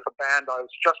Lane with a band I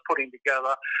was just putting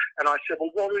together. And I said,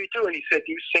 well, what do we do? And he said,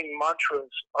 you sing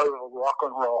mantras over rock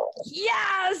and roll.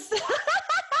 Yes! And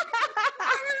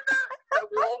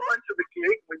we all went to the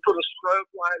gig. We put a strobe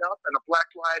light up and a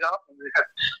black light up, and we had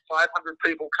 500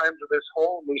 people came to this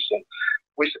hall, and we said,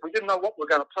 we didn't know what we were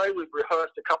going to play. We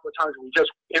rehearsed a couple of times. We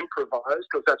just improvised,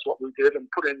 because that's what we did, and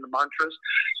put in the mantras.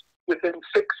 Within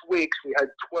 6 weeks, we had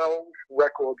 12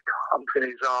 record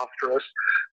companies after us.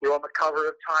 We were on the cover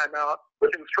of Time Out.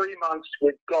 Within 3 months,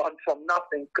 we'd gone from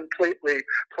nothing, completely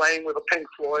playing with a Pink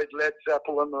Floyd, Led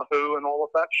Zeppelin, The Who, and all of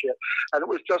that shit. And it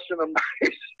was just an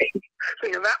amazing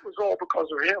thing. And that was all because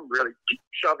of him, really,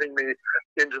 shoving me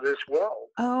into this world.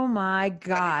 Oh, my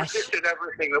gosh. And he predicted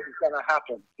everything that was going to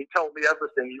happen. He told me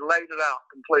everything. He laid it out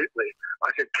completely.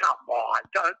 I said, come on,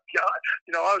 don't.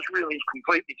 You know, I was really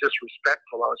completely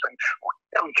disrespectful. I was saying, oh,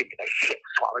 don't give me that shit,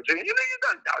 Swallowgy. You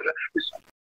don't know that.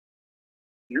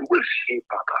 You will see,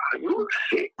 Papa. You will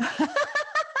see.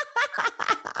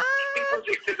 He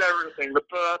predicted everything, the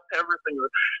birth, everything,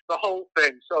 the whole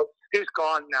thing. So he's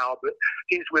gone now, but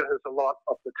he's with us a lot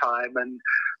of the time. And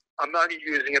I'm only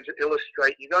using it to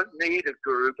illustrate. You don't need a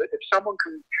guru, but if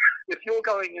you're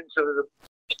going into the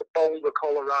Boulder,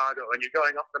 Colorado, and you're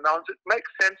going up the mountains, it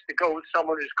makes sense to go with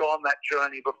someone who's gone that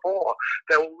journey before.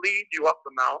 They'll lead you up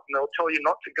the mountain. They'll tell you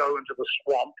not to go into the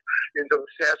swamp, into the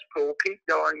cesspool. Keep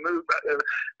going, move.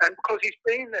 And because he's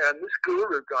been there, and this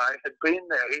guru guy had been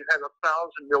there, he's had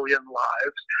 1,000 million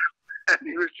lives, and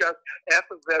he was just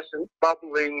effervescent,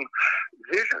 bubbling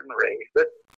visionary that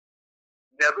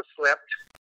never slept,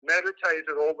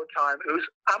 meditated all the time. It was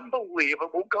an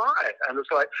unbelievable guy. And it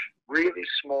was like really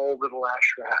small little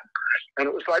ashram. And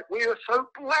it was like, we are so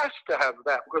blessed to have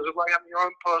that, because it's like having your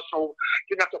own personal,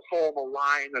 you didn't have to form a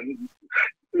line, and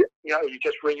you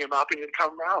just ring him up and you'd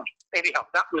come round. Anyhow,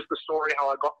 that was the story how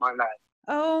I got my name.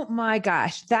 Oh my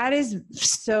gosh, that is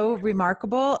so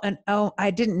remarkable. And I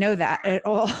didn't know that at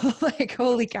all. Like,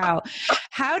 holy cow.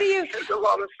 How do you, there's a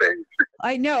lot of things.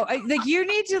 I know, like you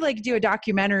need to do a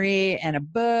documentary and a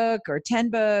book or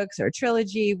 10 books or a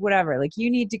trilogy, whatever. Like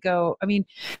you need to go,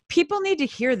 people need to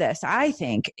hear this, I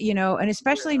think, and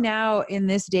especially now in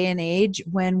this day and age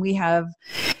when we have,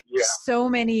 so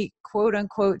many quote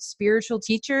unquote spiritual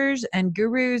teachers and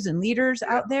gurus and leaders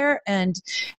out there. And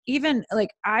even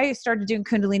like I started doing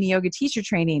Kundalini yoga teacher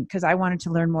training because I wanted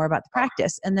to learn more about the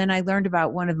practice. And then I learned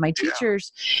about one of my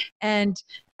teachers, and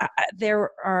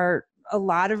there are a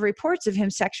lot of reports of him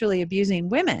sexually abusing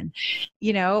women,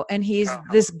 and he's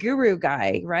this guru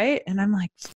guy. Right. And I'm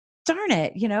like, darn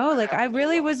it, like I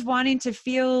really was wanting to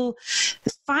feel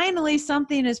finally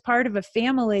something as part of a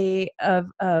family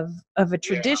of a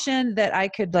tradition that I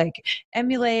could like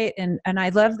emulate. And I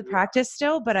love the practice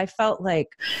still, but I felt like,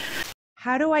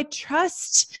 how do I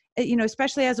trust,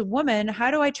 especially as a woman, how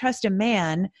do I trust a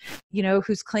man,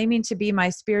 who's claiming to be my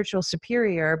spiritual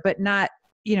superior, but not,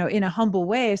 in a humble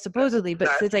way, supposedly, but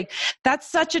it's like,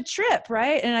 that's such a trip.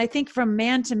 Right. And I think from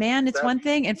man to man, it's one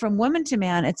thing, and from woman to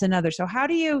man, it's another. So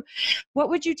what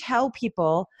would you tell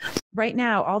people right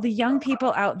now, all the young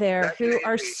people out there who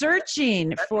are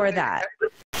searching for that?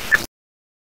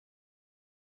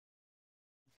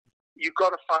 You've got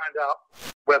to find out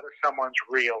whether someone's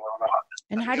real or not.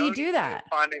 And how do you do that?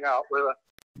 Finding out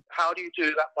how do you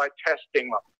do that? By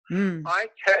testing them. I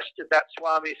tested that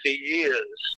Swami for years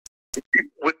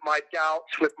with my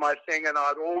doubts, with my thing, and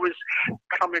I'd always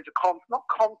come into not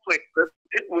conflict, but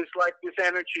it was like this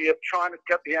energy of trying to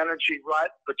get the energy right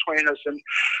between us.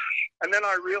 And then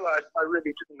I realized I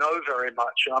really didn't know very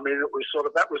much. I mean, it was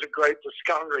that was a great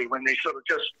discovery when they sort of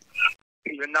just,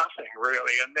 you're nothing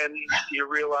really. And then you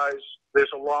realize there's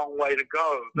a long way to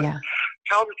go. But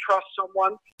how to trust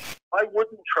someone? I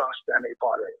wouldn't trust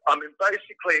anybody. I mean,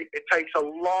 basically, it takes a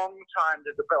long time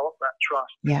to develop that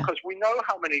trust because we know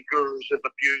how many gurus have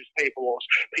abused people, or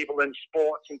people in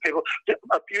sports, and people.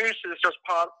 Abuse is just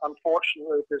part,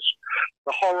 unfortunately, of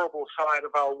the horrible side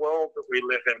of our world that we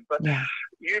live in. But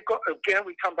you've got, again,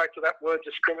 we come back to that word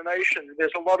discrimination.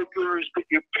 There's a lot of gurus, but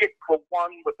you pick for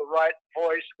one with the right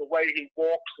voice, the way he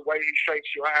walks, the way he shakes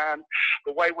your hand,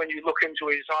 the way when you look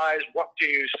into his eyes, what do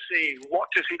you see?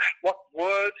 What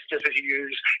words does he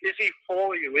use? Is he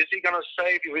for you? Is he going to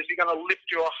save you? Is he going to lift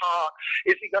your heart?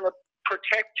 Is he going to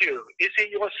protect you? Is he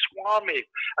your Swami?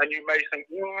 And you may think,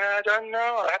 I don't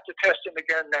know. I have to test him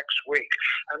again next week.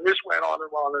 And this went on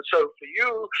and on. And so for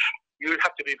you, you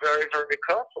have to be very, very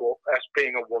careful as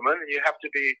being a woman, and you have to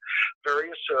be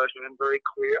very assertive and very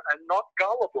clear and not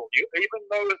gullible. Even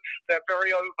though they're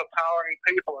very overpowering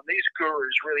people, and these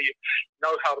gurus really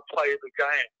know how to play the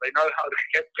game. They know how to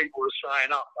get people to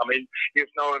sign up. I mean, you've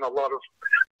known a lot of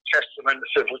testaments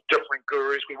of different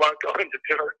gurus. We won't go into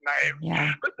different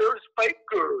names, but there's fake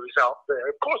gurus out there.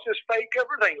 Of course, there's fake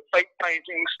everything: fake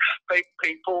paintings, fake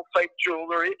people, fake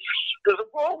jewelry. The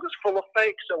world is full of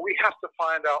fake, so we have to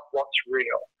find out what's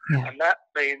real, and that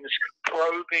means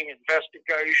probing,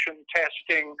 investigation,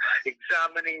 testing,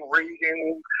 examining,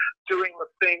 reading, doing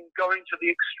the thing, going to the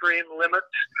extreme limits.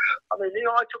 I mean,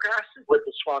 I took acid with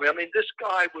the Swami. I mean, this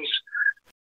guy was.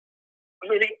 I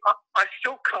mean, I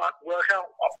still can't work out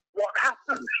what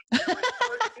happened. It's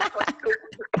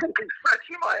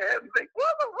scratching my head and think,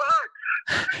 what the fuck?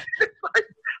 It's like,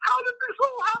 how did this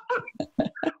all happen?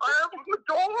 I opened the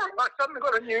door and I suddenly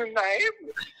got a new name.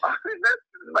 I mean, that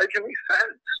doesn't make any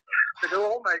sense. But it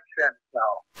all makes sense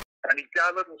now. And he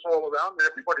gathered us all around, and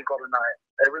everybody got a name.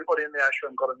 Everybody in the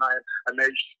ashram got a name, and they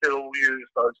still use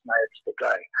those names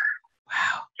today.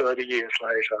 Wow. 30 years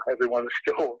later, everyone is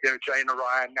still, Jane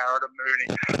Ryan, Narada Muni,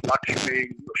 Lakshmi,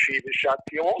 Shiva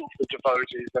Shakti, all of the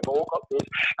devotees, they've all got this,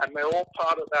 and they're all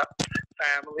part of that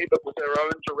family, but with their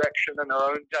own direction and their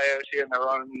own deity and their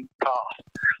own path.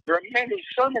 There are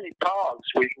so many paths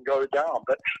we can go down,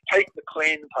 but take the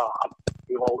clean path,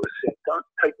 we've always said. Don't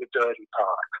take the dirty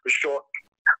path, the short,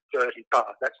 dirty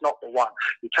path. That's not the one.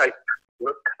 You take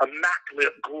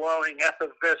immaculate, glowing,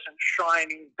 effervescent,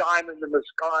 shining diamond in the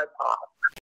sky path.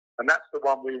 And that's the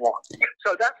one we want.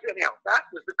 So that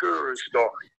was the guru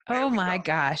story. Oh my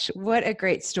gosh. What a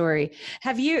great story.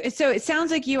 So it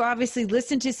sounds like you obviously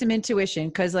listened to some intuition,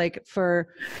 because like for,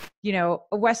 a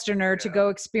Westerner to go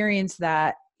experience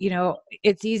that,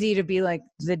 it's easy to be like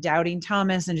the doubting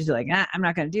Thomas and just be like, I'm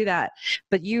not going to do that.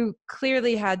 But you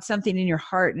clearly had something in your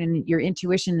heart and your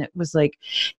intuition that was like,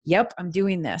 yep, I'm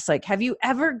doing this. Like, have you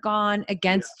ever gone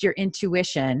against your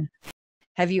intuition?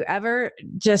 Have you ever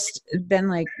just been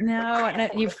like, no,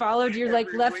 and you followed your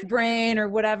like left brain or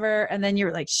whatever, and then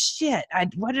you're like, shit,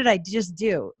 what did I just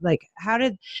do? Like,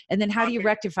 and then how do you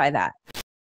rectify that?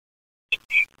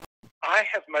 I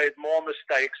have made more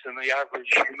mistakes than the average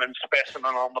human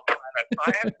specimen on the planet.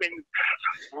 I have been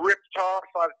ripped off.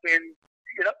 I've been,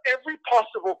 every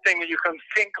possible thing that you can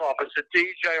think of as a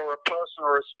DJ or a person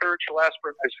or a spiritual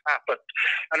aspirant has happened.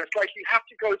 And it's like you have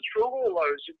to go through all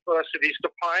those adversities to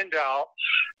find out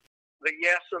the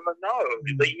yes and the no,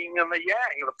 the yin and the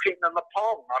yang, the ping and the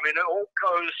pong. I mean, it all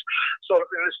goes sort of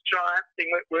in this giant thing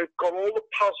that we've got all the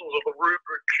puzzles of the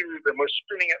Rubik cube and we're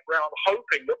spinning it round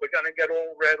hoping that we're going to get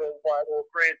all red or white or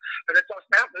green, but it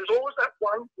doesn't happen. There's always that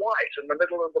one white in the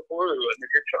middle of the blue, and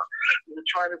you're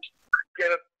trying to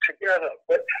get it together.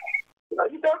 But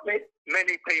you don't meet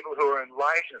many people who are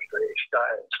enlightened these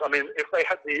days. I mean, if they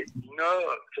had the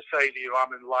nerve to say to you,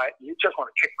 I'm enlightened, you just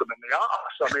want to kick them in the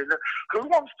arse. I mean, who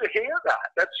wants to hear that?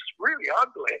 That's really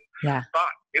ugly. Yeah.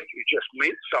 But if you just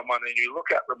meet someone and you look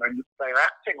at them and they're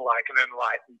acting like an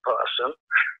enlightened person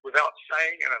without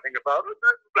saying anything about it,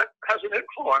 that has an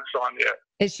influence on you.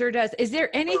 It sure does. Is there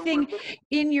anything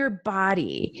in your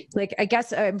body? Like, I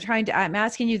guess I'm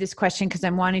asking you this question because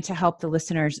I'm wanting to help the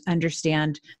listeners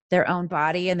understand their own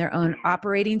body and their own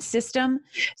operating system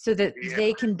so that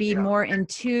they can be more in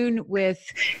tune with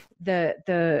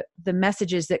the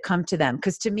messages that come to them.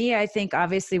 Because to me, I think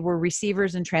obviously we're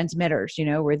receivers and transmitters,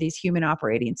 we're these human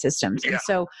operating systems. And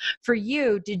so for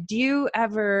you, did you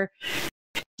ever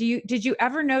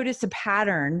notice a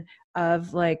pattern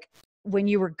of like, when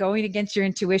you were going against your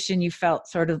intuition, you felt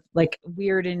sort of like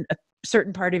weird in a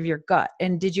certain part of your gut?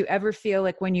 And did you ever feel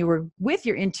like when you were with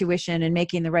your intuition and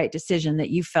making the right decision that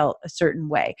you felt a certain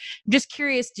way? I'm just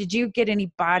curious, did you get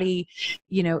any body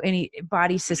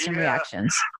system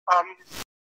reactions?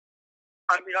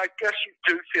 I mean, I guess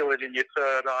you do feel it in your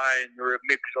third eye and your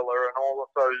amygdala and all of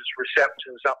those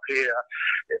receptors up here.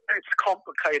 It's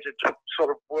complicated to sort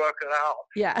of work it out.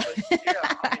 Yeah.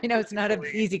 I know it's not an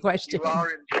easy question. You are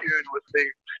in tune with the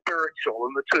spiritual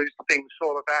and the two things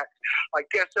sort of act. I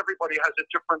guess everybody has a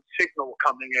different signal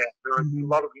coming in. There are a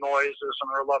lot of noises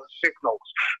and there are a lot of signals.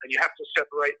 And you have to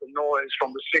separate the noise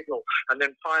from the signal and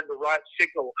then find the right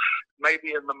signal,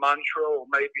 maybe in the mantra or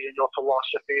maybe in your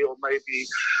philosophy or maybe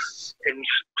in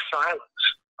silence.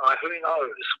 Who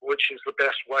knows which is the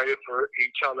best way for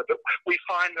each other, but we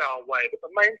find our way. But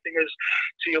the main thing is,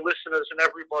 to your listeners and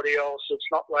everybody else, it's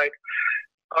not like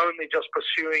only just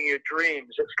pursuing your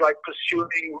dreams. It's like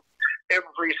pursuing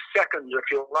every second of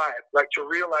your life, like to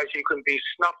realize you can be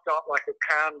snuffed out like a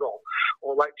candle,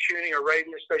 or like tuning a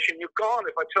radio station. You're gone.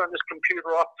 If I turn this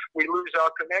computer off, we lose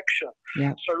our connection.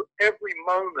 Yeah. So every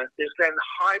moment is then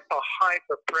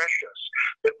hyper precious,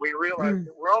 that we realize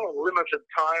that we're on a limited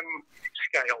time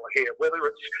scale here, whether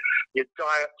it's you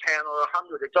die at 10 or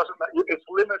 100, it doesn't matter. It's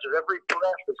limited. Every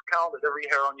breath is counted. Every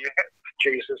hair on your head,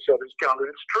 Jesus said, is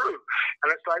counted. It's true.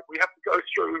 And it's like we have to go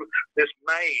through this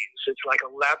maze. It's like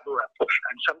a labyrinth.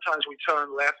 And sometimes we turn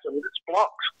left and it's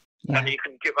blocked. Yeah. And you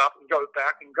can give up and go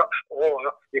back and go, or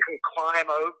you can climb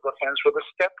over the fence with a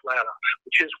step ladder,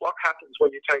 which is what happens when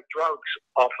you take drugs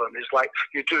often, is like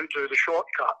you do the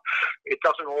shortcut. It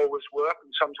doesn't always work,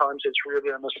 and sometimes it's really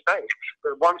a mistake.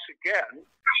 But once again,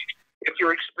 if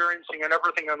you're experiencing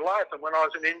everything in life, and when I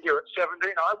was in India at 17,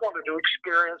 I wanted to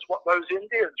experience what those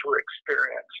Indians were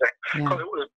experiencing, because it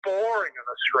was boring in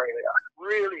Australia,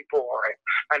 really boring.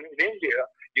 And in India,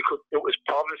 it was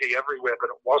poverty everywhere, but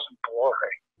it wasn't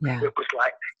boring. Yeah. It was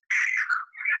like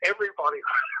everybody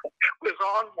was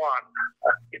on one.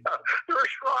 There are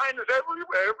shrines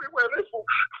everywhere. There's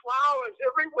flowers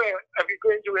everywhere. Have you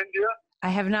been to India? I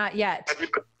have not yet.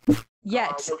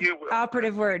 Yet. Well, you will.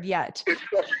 Operative word, yet.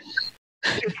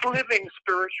 It's living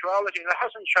spirituality, and it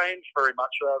hasn't changed very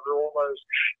much over all those.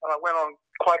 And I went on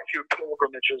quite a few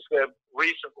pilgrimages there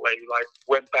recently, like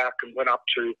went back and went up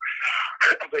to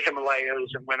the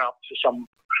Himalayas and went up to some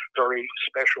very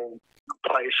special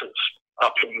places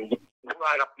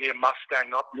right up near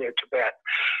Mustang, up near Tibet.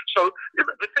 So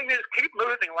the thing is, keep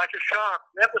moving like a shark.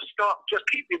 Never stop. Just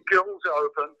keep your gills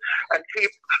open and keep,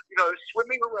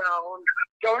 swimming around,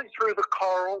 going through the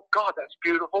coral. God, that's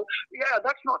beautiful. Yeah,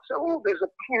 that's not so. Oh, there's a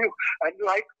pool. And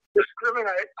like,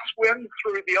 discriminate, swim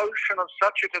through the ocean of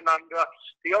Satchitananda,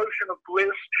 the ocean of bliss,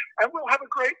 and we'll have a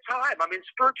great time. I mean,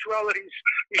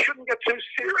 you shouldn't get too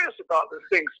serious about this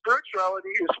thing. Spirituality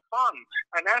is fun.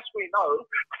 And as we know,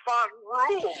 fun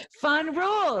rules. Fun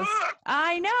rules.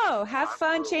 I know. Have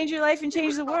fun, change your life, and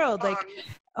change the world.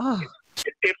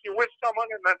 If you're with someone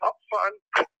and they're not fun,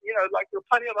 like there are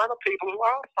plenty of other people who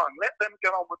are fun. Let them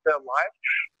get on with their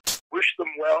life. Wish them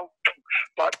well.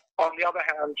 But on the other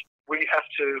hand, we have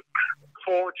to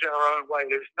forge our own way.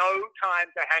 There's no time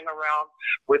to hang around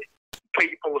with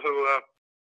people who are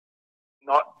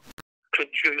not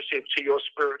conducive to your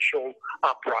spiritual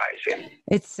uprising.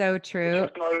 It's so true.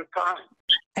 There's no time.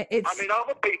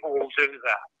 Other people will do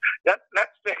that.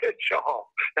 That's their job.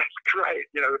 That's great.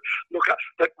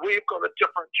 But we've got a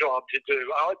different job to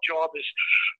do. Our job is,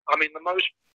 the most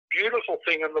beautiful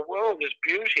thing in the world is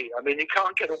beauty. I mean, you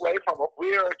can't get away from it.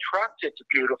 We are attracted to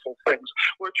beautiful things.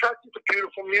 We're attracted to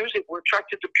beautiful music. We're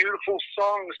attracted to beautiful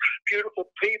songs, beautiful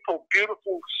people,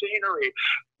 beautiful scenery.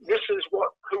 This is what,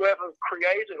 whoever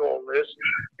created all this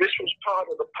was part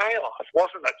of the payoff,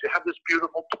 wasn't it? To have this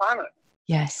beautiful planet.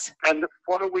 Yes. And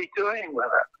what are we doing with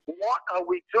it? What are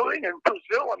we doing in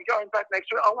Brazil? I'm going back next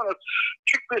week. I want to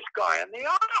kick this guy in the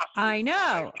ass. I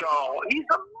know. Oh, he's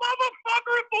a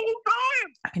motherfucker of all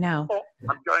time. I know. Oh,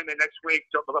 I'm going there next week.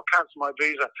 I'll cancel my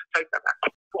visa. Take that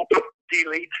back.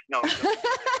 Delete. No.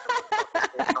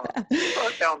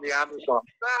 Put down the Amazon.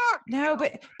 No,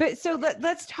 but so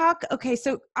let's talk. Okay,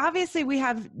 so obviously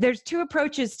there's two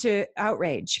approaches to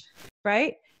outrage,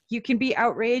 right? You can be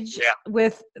outraged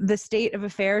with the state of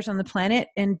affairs on the planet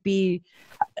and be,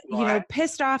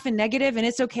 pissed off and negative, and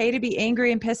it's okay to be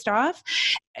angry and pissed off.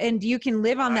 And you can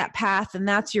live on that path, and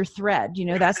that's your thread.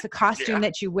 That's the costume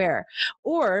that you wear.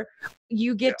 Or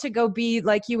you get to go be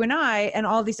like you and I and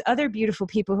all these other beautiful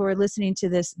people who are listening to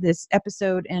this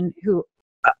episode and who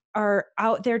are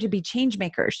out there to be change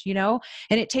makers, and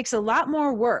it takes a lot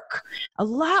more work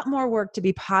to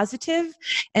be positive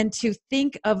and to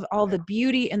think of all the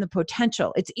beauty and the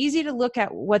potential. It's easy to look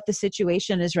at what the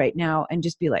situation is right now and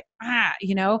just be like,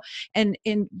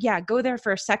 and go there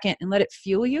for a second and let it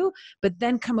fuel you, but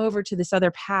then come over to this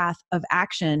other path of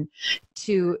action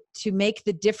to make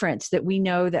the difference that we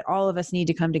know that all of us need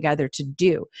to come together to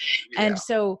do. Yeah. And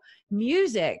so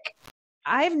music,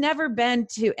 I've never been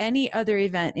to any other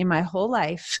event in my whole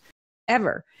life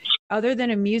ever, other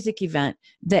than a music event,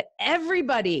 that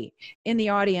everybody in the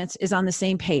audience is on the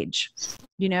same page.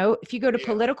 If you go to a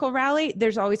political rally,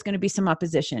 there's always going to be some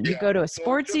opposition. You go to a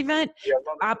sports event,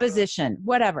 opposition,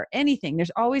 whatever, anything.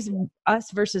 There's always us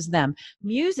versus them.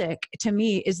 Music, to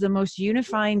me, is the most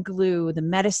unifying glue, the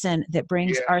medicine that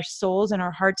brings our souls and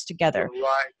our hearts together.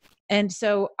 Right. And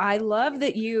so I love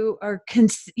that you are,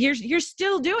 you're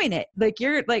still doing it. Like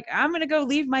you're like, I'm going to go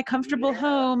leave my comfortable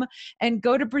home and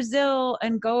go to Brazil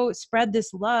and go spread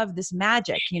this love, this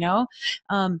magic,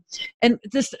 so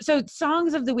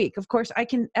songs of the week, of course,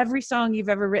 every song you've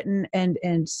ever written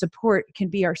and support can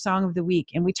be our song of the week.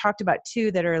 And we talked about two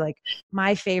that are like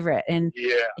my favorite. And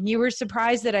you were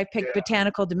surprised that I picked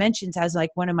Botanical Dimensions as like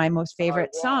one of my most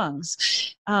favorite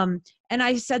songs. And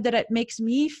I said that it makes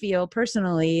me feel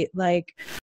personally like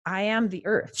I am the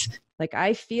earth. Like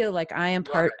I feel like I am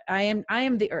I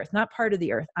am the earth, not part of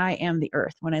the earth. I am the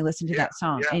earth when I listen to that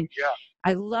song. And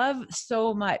I love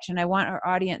so much. And I want our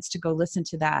audience to go listen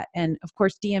to that. And of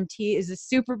course, DMT is a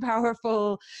super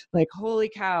powerful, like, holy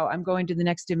cow, I'm going to the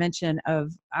next dimension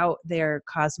of out there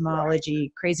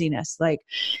cosmology craziness. Like,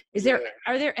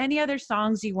 are there any other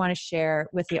songs you want to share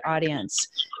with the audience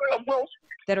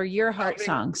that are your heart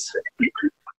songs?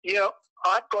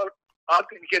 I've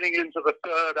been getting into the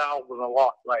third album a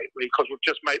lot lately because we've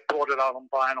just brought it out on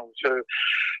vinyl too.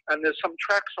 And there's some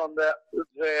tracks on there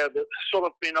that sort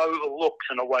of been overlooked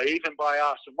in a way, even by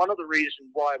us. And one of the reasons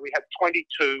why we had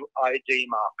 22 ID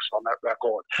marks on that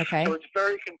record. Okay. So it's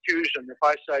very confusing. If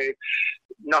I say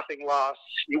Nothing Lasts,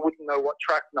 you wouldn't know what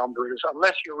track number it is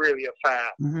unless you're really a fan.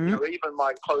 Mm-hmm. Even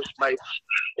my close mates,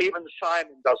 even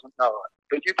Simon doesn't know it.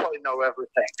 But you probably know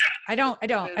everything. I don't.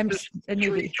 I'm a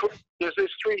newbie. There's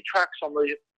 3 tracks on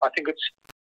the, I think it's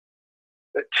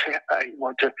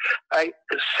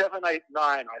 7, 8, 9,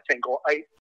 I think, or 8.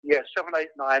 Yeah, 7, 8,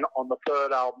 9 on the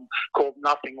third album called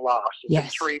Nothing Lasts.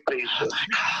 It's 3 pieces.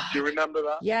 Oh, do you remember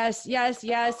that? Yes.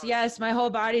 My whole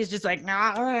body is just like,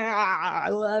 I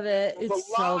love it.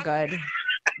 It's so good.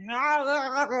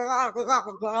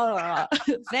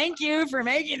 Thank you for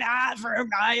making that for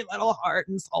my little heart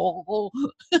and soul.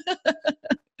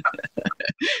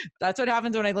 That's what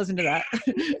happens when I listen to that.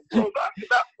 So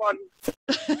that one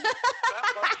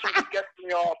sort of gets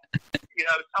me off.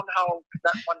 Somehow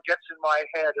that one gets in my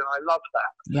head, and I love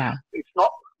that. Yeah. It's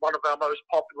not one of our most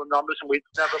popular numbers, and we've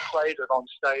never played it on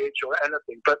stage or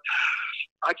anything, but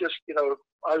I just,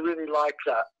 I really like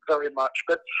that very much.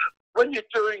 But when you're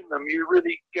doing them, you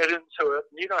really get into it.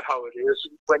 You know how it is.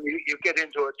 When you get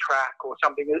into a track or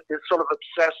something, it sort of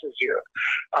obsesses you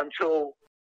until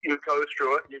you go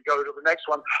through it and you go to the next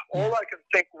one. All I can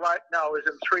think right now is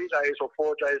in 3 days or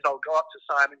 4 days, I'll go up to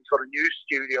Simon. He's got a new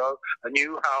studio, a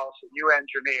new house, a new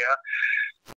engineer.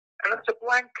 And it's a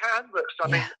blank canvas. I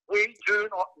mean, we do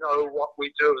not know what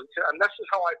we do. And this is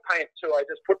how I paint too. I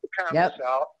just put the canvas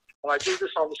out. And I do this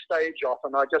on the stage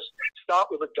often. I just start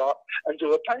with a dot and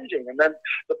do a painting. And then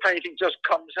the painting just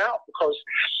comes out because,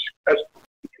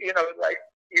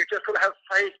 you just got to have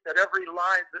faith that every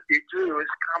line that you do is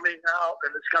coming out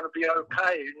and it's going to be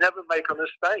okay. You never make a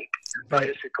mistake,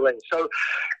 basically. So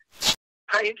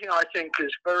painting, I think,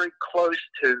 is very close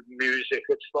to music.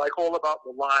 It's like all about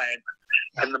the line,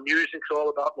 and the music's all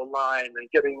about the line and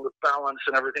getting the balance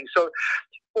and everything. So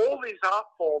all these art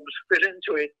forms fit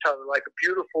into each other like a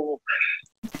beautiful,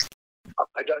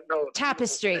 I don't know.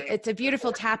 Tapestry. It's a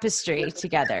beautiful tapestry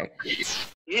together.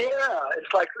 Yeah,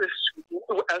 it's like this.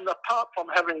 And apart from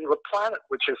having the planet,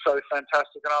 which is so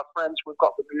fantastic, and our friends, we've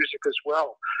got the music as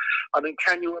well. I mean,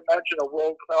 can you imagine a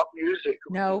world without music?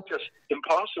 No. Just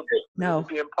impossible. No. It would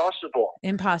be impossible.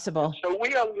 Impossible. So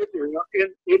we are living in,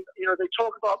 you know, they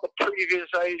talk about the previous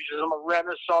ages and the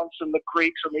Renaissance and the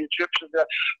Greeks and the Egyptians.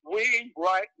 We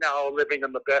right now are living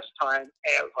in the best time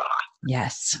ever.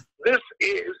 Yes. This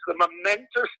is the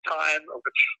momentous time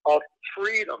of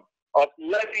freedom, of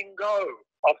letting go,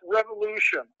 of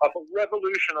revolution, of a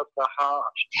revolution of the heart.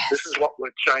 Yes. This is what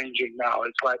we're changing now.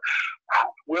 It's like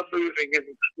we're moving in,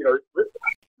 you know,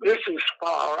 this is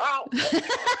far out.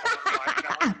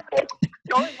 Right now.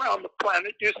 Going around the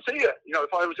planet, you see it. You know,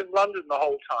 if I was in London the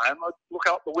whole time, I'd look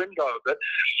out the window. But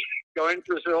going to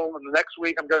Brazil, and the next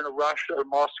week I'm going to Russia or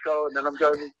Moscow, and then I'm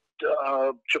going to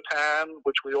Japan,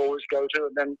 which we always go to,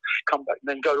 and then come back, and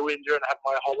then go to India and have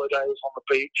my holidays on the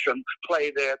beach and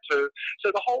play there too.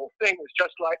 So the whole thing is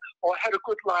just like, I had a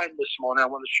good line this morning I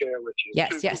want to share with you.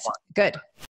 Yes, good.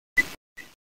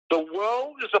 The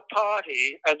world is a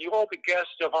party, and you're the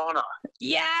guest of honor.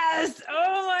 Yes.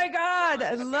 Oh my God,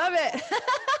 I love it.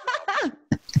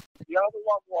 The other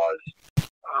one was,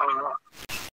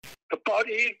 the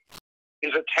body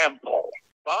is a temple,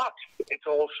 but it's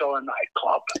also a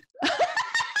nightclub.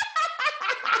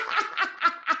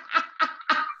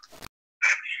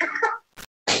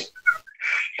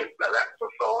 That's the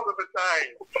thought of the day.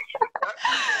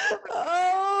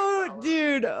 Oh,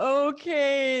 dude.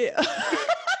 Okay.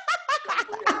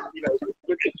 You know,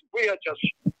 we are just,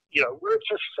 you know, we're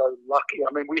just so lucky.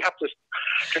 I mean, we have to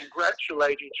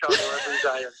congratulate each other every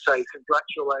day and say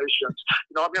congratulations.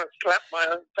 You know, I'm going to slap my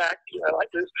own back, you know, like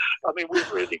this. I mean,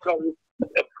 we've really got to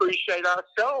appreciate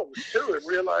ourselves too, and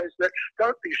realize that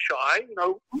don't be shy. You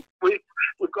know,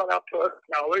 we've got our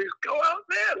personalities. Go out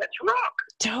there, let's rock.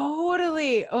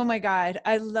 Totally. Oh my God,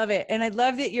 I love it, and I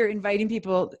love that you're inviting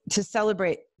people to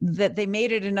celebrate that they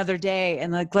made it another day,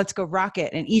 and like, let's go rock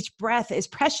it. And each breath is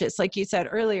precious, like you said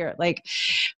earlier. Like,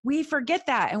 we forget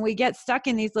that, and we get stuck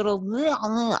in these little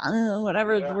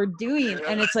whatever we're doing,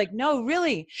 and it's like, no,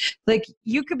 really, like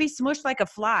you could be smushed like a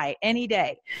fly any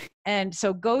day. And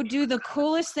so go do the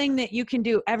coolest thing that you can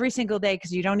do every single day,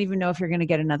 because you don't even know if you're going to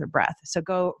get another breath. So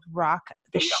go rock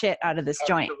the shit out of this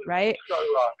joint, right? So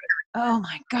right. Oh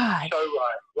my God. So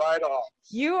right. Right on.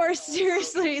 You are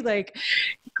seriously like,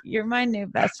 you're my new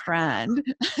best friend.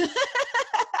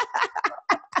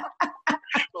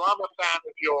 Well, I'm a fan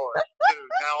of yours too.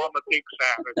 Now I'm a big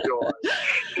fan of yours.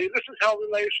 See, this is how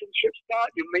relationships start.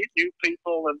 You meet new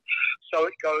people, and so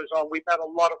it goes on. We met a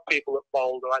lot of people at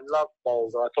Boulder. I love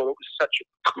Boulder. I thought it was such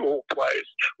a cool place,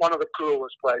 one of the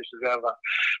coolest places ever.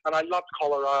 And I loved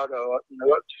Colorado. You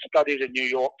know, I studied in New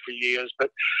York for years,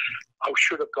 but I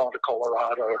should have gone to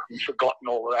Colorado and forgotten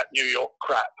all of that New York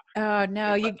crap. Oh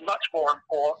no, it's much more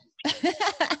important.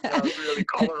 Really,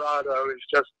 Colorado is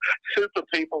just super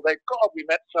people. We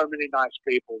met so many nice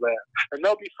people there, and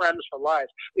they'll be friends for life.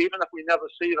 Even if we never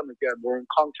see them again, we're in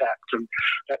contact, and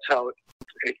that's how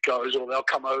it goes. Or they'll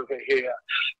come over here.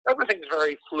 Everything's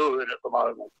very fluid at the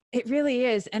moment. It really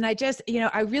is. And I just,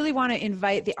 I really want to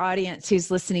invite the audience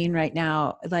who's listening right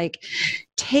now, like,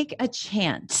 take a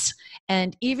chance.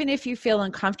 And even if you feel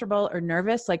uncomfortable or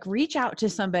nervous, like, reach out to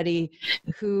somebody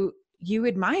who you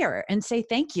admire and say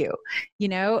thank you,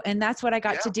 and that's what I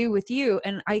got to do with you.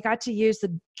 And I got to use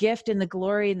the gift and the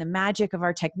glory and the magic of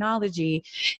our technology.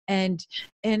 And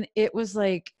it was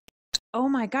like, oh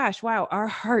my gosh, wow, our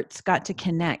hearts got to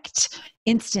connect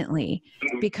instantly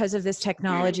because of this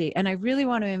technology. And I really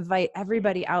want to invite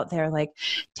everybody out there, like,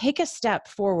 take a step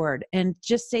forward and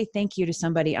just say thank you to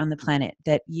somebody on the planet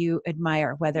that you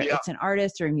admire, whether it's an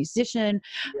artist or a musician,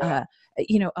 a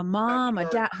mom, a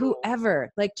dad,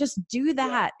 whoever. Like, just do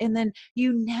that. And then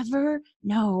you never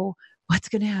know what's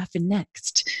going to happen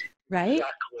next, right?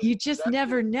 Exactly. You just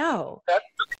never know.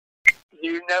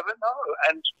 You never know.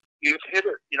 And you've hit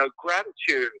it,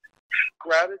 gratitude.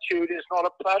 Gratitude is not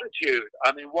a platitude.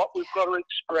 I mean, what we've got to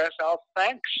express our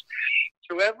thanks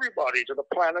to everybody, to the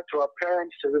planet, to our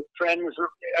parents, to the friends,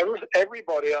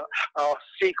 everybody, our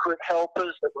secret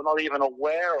helpers that we're not even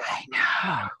aware of.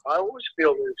 I always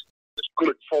feel there's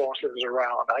good forces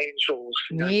around, angels.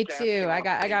 Me too. I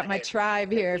got my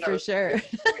tribe here for sure.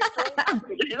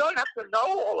 You don't have to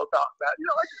know all about that.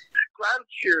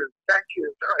 Gratitude. Thank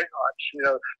you very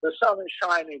much. The sun is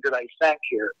shining today. Thank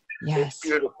you. Yes. It's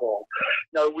beautiful.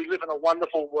 No, we live in a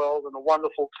wonderful world and a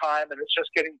wonderful time, and it's just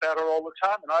getting better all the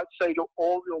time. And I'd say to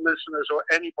all your listeners or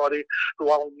anybody who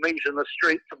I'll meet in the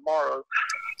street tomorrow,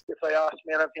 if they ask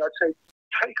me anything, I'd say,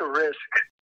 take a risk.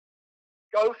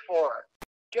 Go for it.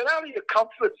 Get out of your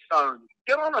comfort zone.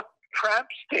 Get on a tramp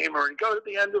steamer and go to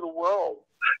the end of the world.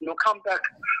 You'll come back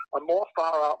a more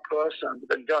far out person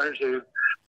than going to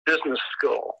business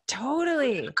school.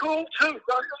 Totally. It's cool too.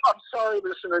 I'm sorry,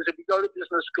 listeners, if you go to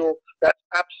business school, that's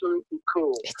absolutely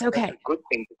cool. It's okay. That's a good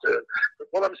thing to do. But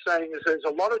what I'm saying is there's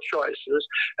a lot of choices,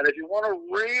 and if you want a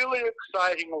really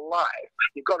exciting life,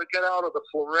 you've got to get out of the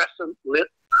fluorescent lit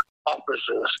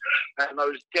offices and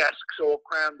those desks all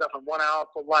crammed up in 1 hour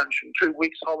for lunch and 2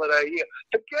 weeks holiday a year.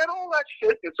 Forget all that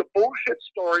shit. It's a bullshit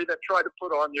story they try to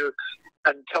put on you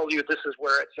and tell you this is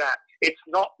where it's at. It's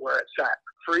not where it's at.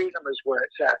 Freedom is where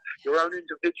it's at. Your own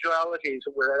individuality is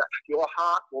where it's at. Your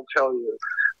heart will tell you.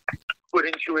 Good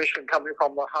intuition coming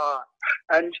from the heart.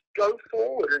 And go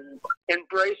forward and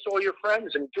embrace all your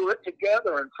friends and do it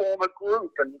together and form a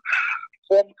group and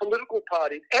form political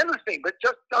parties, anything, but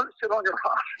just don't sit on your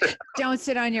ass. Don't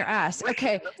sit on your ass.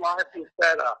 Okay. Life is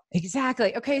better.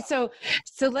 Exactly. Okay. So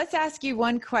let's ask you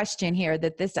one question here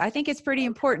I think it's pretty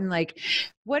important. Like,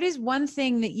 what is one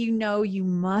thing that you know you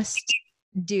must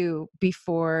do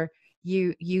before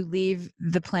you leave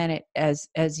the planet as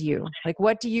you? Like,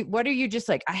 what are you just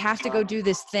like, I have to go do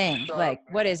this thing? Like,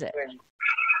 what is it?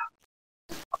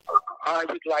 I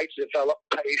would like to develop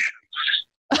patience.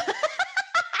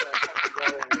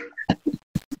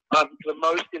 I'm the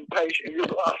most impatient. You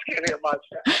ask any of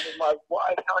my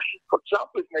wife how she puts up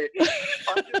with me.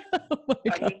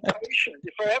 I'm impatient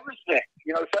for everything,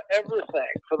 for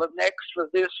everything, for the next, for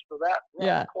this, for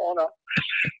that, corner.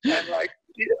 And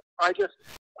I just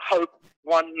hope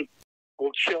one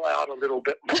will chill out a little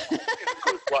bit more in a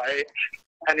good way,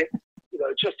 and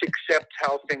just accept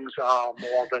how things are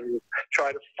more than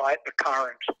try to fight the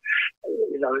current.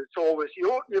 It's always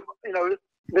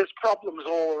there's problems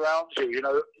all around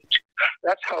you.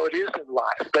 That's how it is in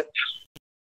life. But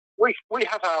we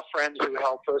have our friends who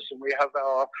help us, and we have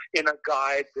our inner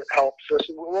guide that helps us,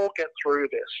 and we'll all get through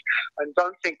this. And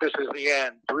don't think this is the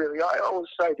end. Really, I always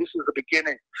say this is the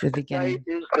beginning. The beginning.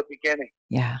 Today is the beginning.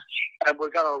 Yeah. And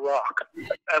we're going to rock.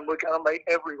 And we're going to make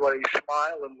everybody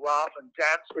smile and laugh and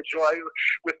dance for joy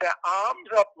with their arms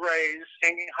upraised,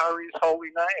 singing Hari's holy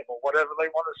name or whatever they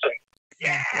want to sing.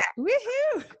 Yeah.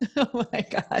 Woohoo! Oh my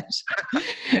gosh.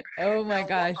 Oh my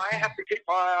gosh. I have to keep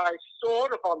my eyes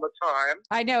sort of on the time.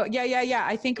 I know. Yeah.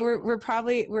 I think we're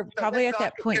probably at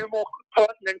that point. A few more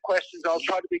pertinent questions. I'll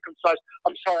try to be concise.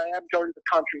 I'm sorry, I am going to the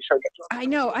country. So I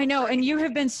know. And you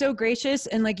have been so gracious.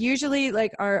 And usually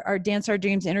our Dance Our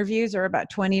Dreams interviews are about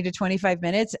 20 to 25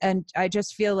 minutes. And I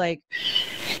just feel like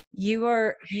you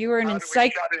are an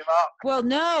encyclopedia. Well,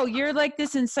 no, you're like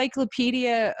this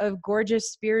encyclopedia of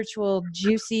gorgeous, spiritual,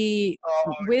 juicy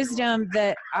wisdom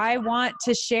that I want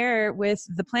to share with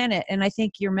the planet. And I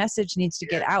think your message needs to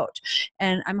get out.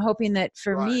 And I'm hoping that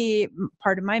for me,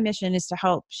 part of my mission is to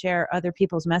help share other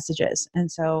people's messages. And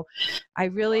so I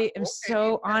really am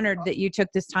so honored that you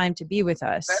took this time to be with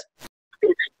us.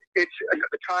 The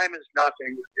time is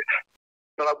nothing.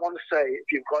 But I want to say, if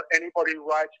you've got anybody who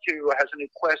writes to you or has any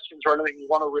questions or anything, you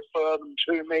want to refer them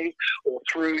to me or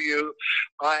through you,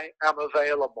 I am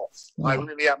available. Yeah. I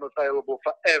really am available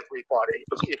for everybody.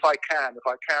 If I can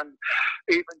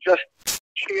even just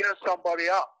cheer somebody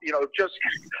up, just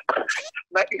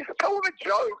tell them a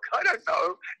joke, I don't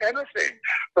know, anything.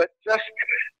 But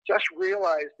just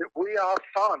realize that we are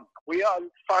fun. We are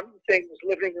fun things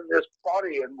living in this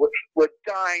body, and we're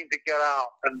dying to get out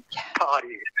and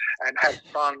party and have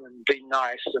fun and be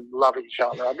nice and love each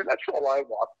other. I mean, that's all I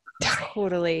want.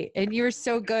 Totally. And you're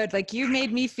so good. You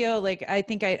made me feel like, I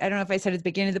think I don't know if I said at the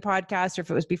beginning of the podcast or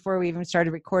if it was before we even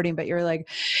started recording, but you're like,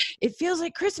 it feels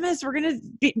like Christmas. We're going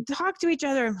to talk to each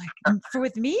other. I'm like,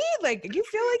 with me? You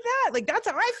feel like that? That's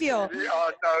how I feel.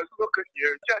 Oh, no, look at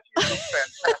you. Jess, you look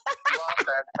fantastic. You are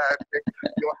fantastic.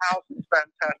 Your house is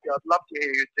fantastic. I'd love to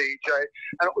hear you, DJ.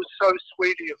 And it was so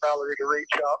sweet of you, Valerie, to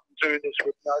reach out and do this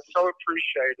with me. I so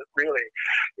appreciate it, really.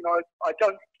 I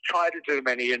don't try to do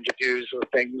many interviews or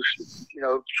things,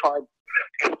 try to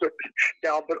keep it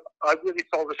down, but I really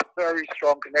felt there's a very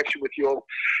strong connection with your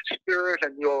spirit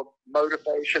and your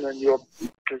motivation and your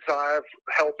desire of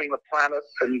helping the planet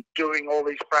and doing all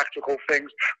these practical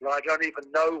things that I don't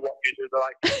even know what you do, but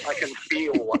I can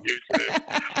feel what you do.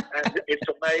 And it's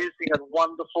amazing and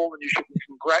wonderful, and you should be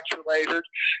congratulated,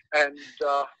 and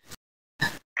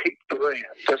keep doing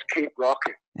it. Just keep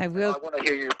rocking. I will. I want to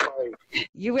hear you play.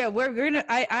 You will. We're gonna.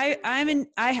 I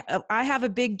have a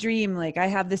big dream. Like I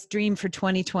have this dream for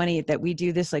 2020 that we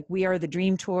do this like We Are the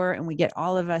Dream tour, and we get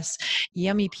all of us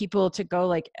yummy people to go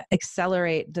like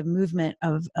accelerate the movement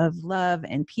of love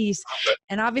and peace.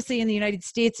 And obviously in the United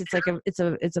States, it's like it's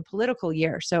a political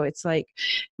year, so it's like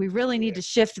we really need to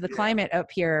shift the climate up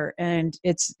here, and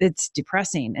it's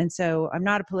depressing. And so I'm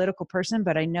not a political person,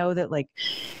 but I know that like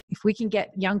if we can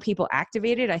get young people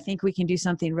activated, I think we can do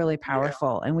something really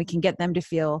powerful, and we can get them to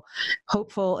feel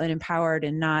hopeful and empowered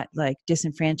and not like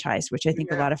disenfranchised, which I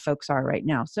think a lot of folks are right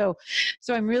now. So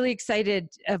I'm really excited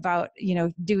about,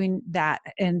 doing that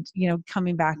and,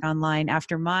 coming back online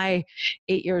after my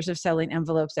 8 years of selling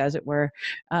envelopes, as it were.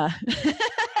 Well,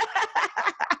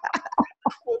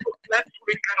 let's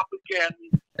link up again,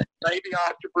 maybe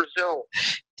after Brazil.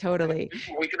 Totally.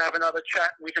 We can have another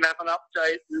chat. We can have an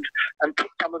update and put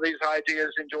some of these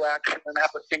ideas into action and have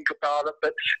a think about it.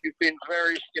 But you've been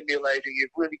very stimulating.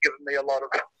 You've really given me a lot of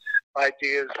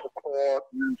ideas for thought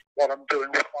and what I'm doing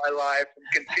with my life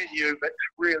and continue. But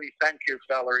really, thank you,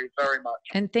 Valerie, very much.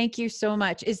 And thank you so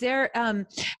much. Is there,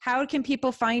 how can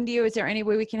people find you? Is there any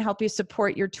way we can help you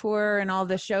support your tour and all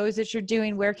the shows that you're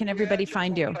doing? Where can everybody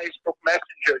find you? Facebook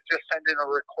Messenger. Just send in a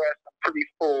request. I'm pretty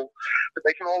full. But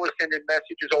they can always send in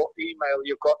messages or email.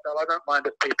 You've got that. I don't mind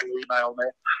if people email me.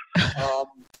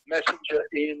 Messenger,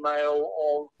 email,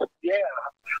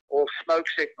 or smoke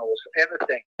signals,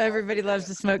 anything. Everybody loves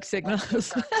the smoke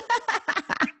signals.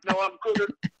 No, I'm good at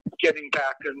getting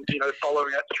back and,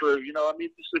 following it through.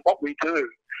 This is what we do.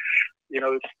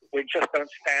 We just don't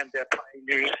stand there playing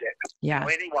music. Yeah.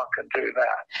 Anyone can do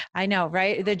that. I know,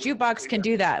 right? The jukebox can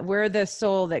do that. We're the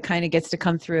soul that kind of gets to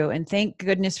come through, and thank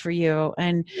goodness for you.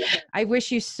 And I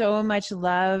wish you so much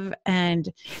love and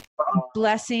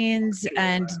blessings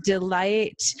and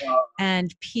delight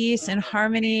and peace and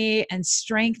harmony and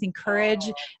strength and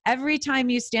courage. Every time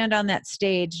you stand on that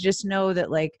stage, just know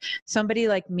that like somebody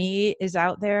like me is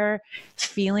out there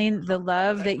feeling the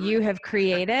love that you have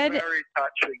created. Very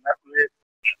touching.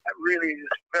 That really is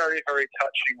very, very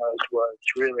touching, those words.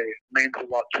 Really means a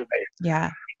lot to me. Yeah.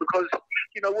 Because,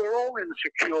 we're all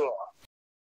insecure.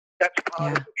 That's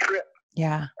part of the trip.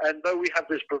 Yeah. And though we have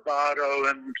this bravado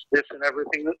and this and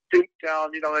everything, that deep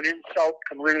down, an insult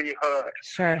can really hurt.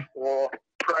 Sure. Or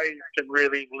praise can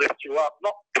really lift you up.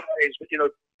 Not praise, but,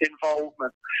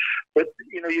 involvement. But,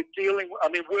 you're dealing,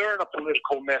 we're in a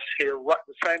political mess here, right?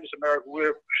 The same as America.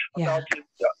 We're about to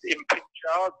impeach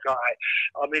our guy.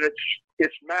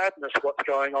 It's madness what's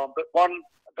going on. But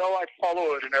though I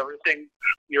follow it and everything,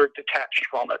 you're detached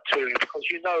from it too. Because,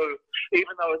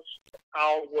 even though it's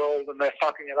our world and they're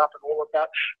fucking it up and all of that,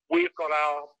 we've got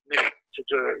our mission to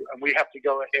do. And we have to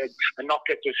go ahead and not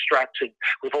get distracted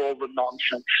with all the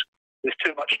nonsense. There's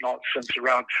too much nonsense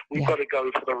around. We've got to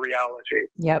go for the reality.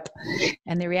 Yep.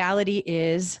 And the reality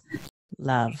is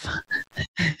love.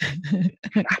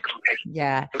 Exactly.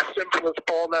 Yeah. The simplest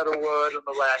four-letter word in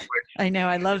the language. I know.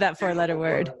 I love that four-letter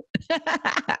word.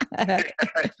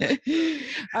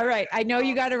 All right. I know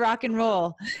you got to rock and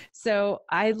roll. So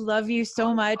I love you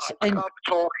so much. I love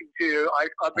talking to you.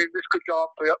 This could go on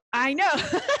for I know.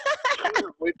 I'd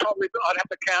have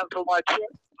to cancel my trip.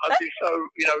 I'd be so,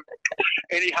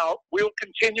 anyhow, we'll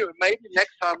continue. Maybe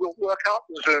next time we'll work out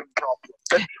the Zoom problem.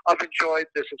 But I've enjoyed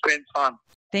this. It's been fun.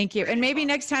 Thank you. And maybe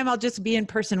next time I'll just be in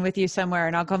person with you somewhere,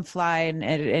 and I'll come fly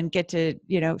and get to,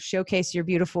 showcase your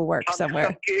beautiful work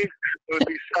somewhere. It would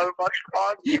be so much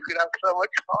fun. You could have so much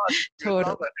fun.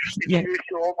 Totally. Introduce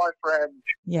you all my friends.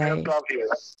 Yeah. I love you.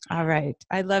 All right.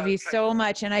 I love you so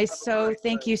much. And I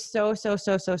thank you so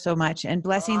much. And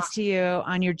blessings to you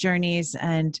on your journeys,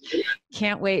 and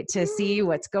can't wait to see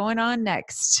what's going on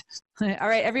next. All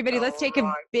right, everybody, let's take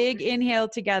a big inhale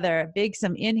together.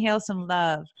 Some inhale, some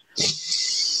love.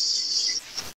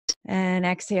 And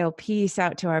exhale peace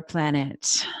out to our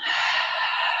planet.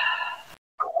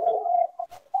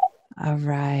 All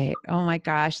right. Oh my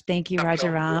gosh. Thank you,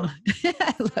 Rajaram.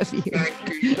 I love you.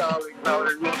 Thank you, darling.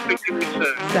 We'll speak to you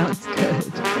soon. Sounds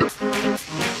good.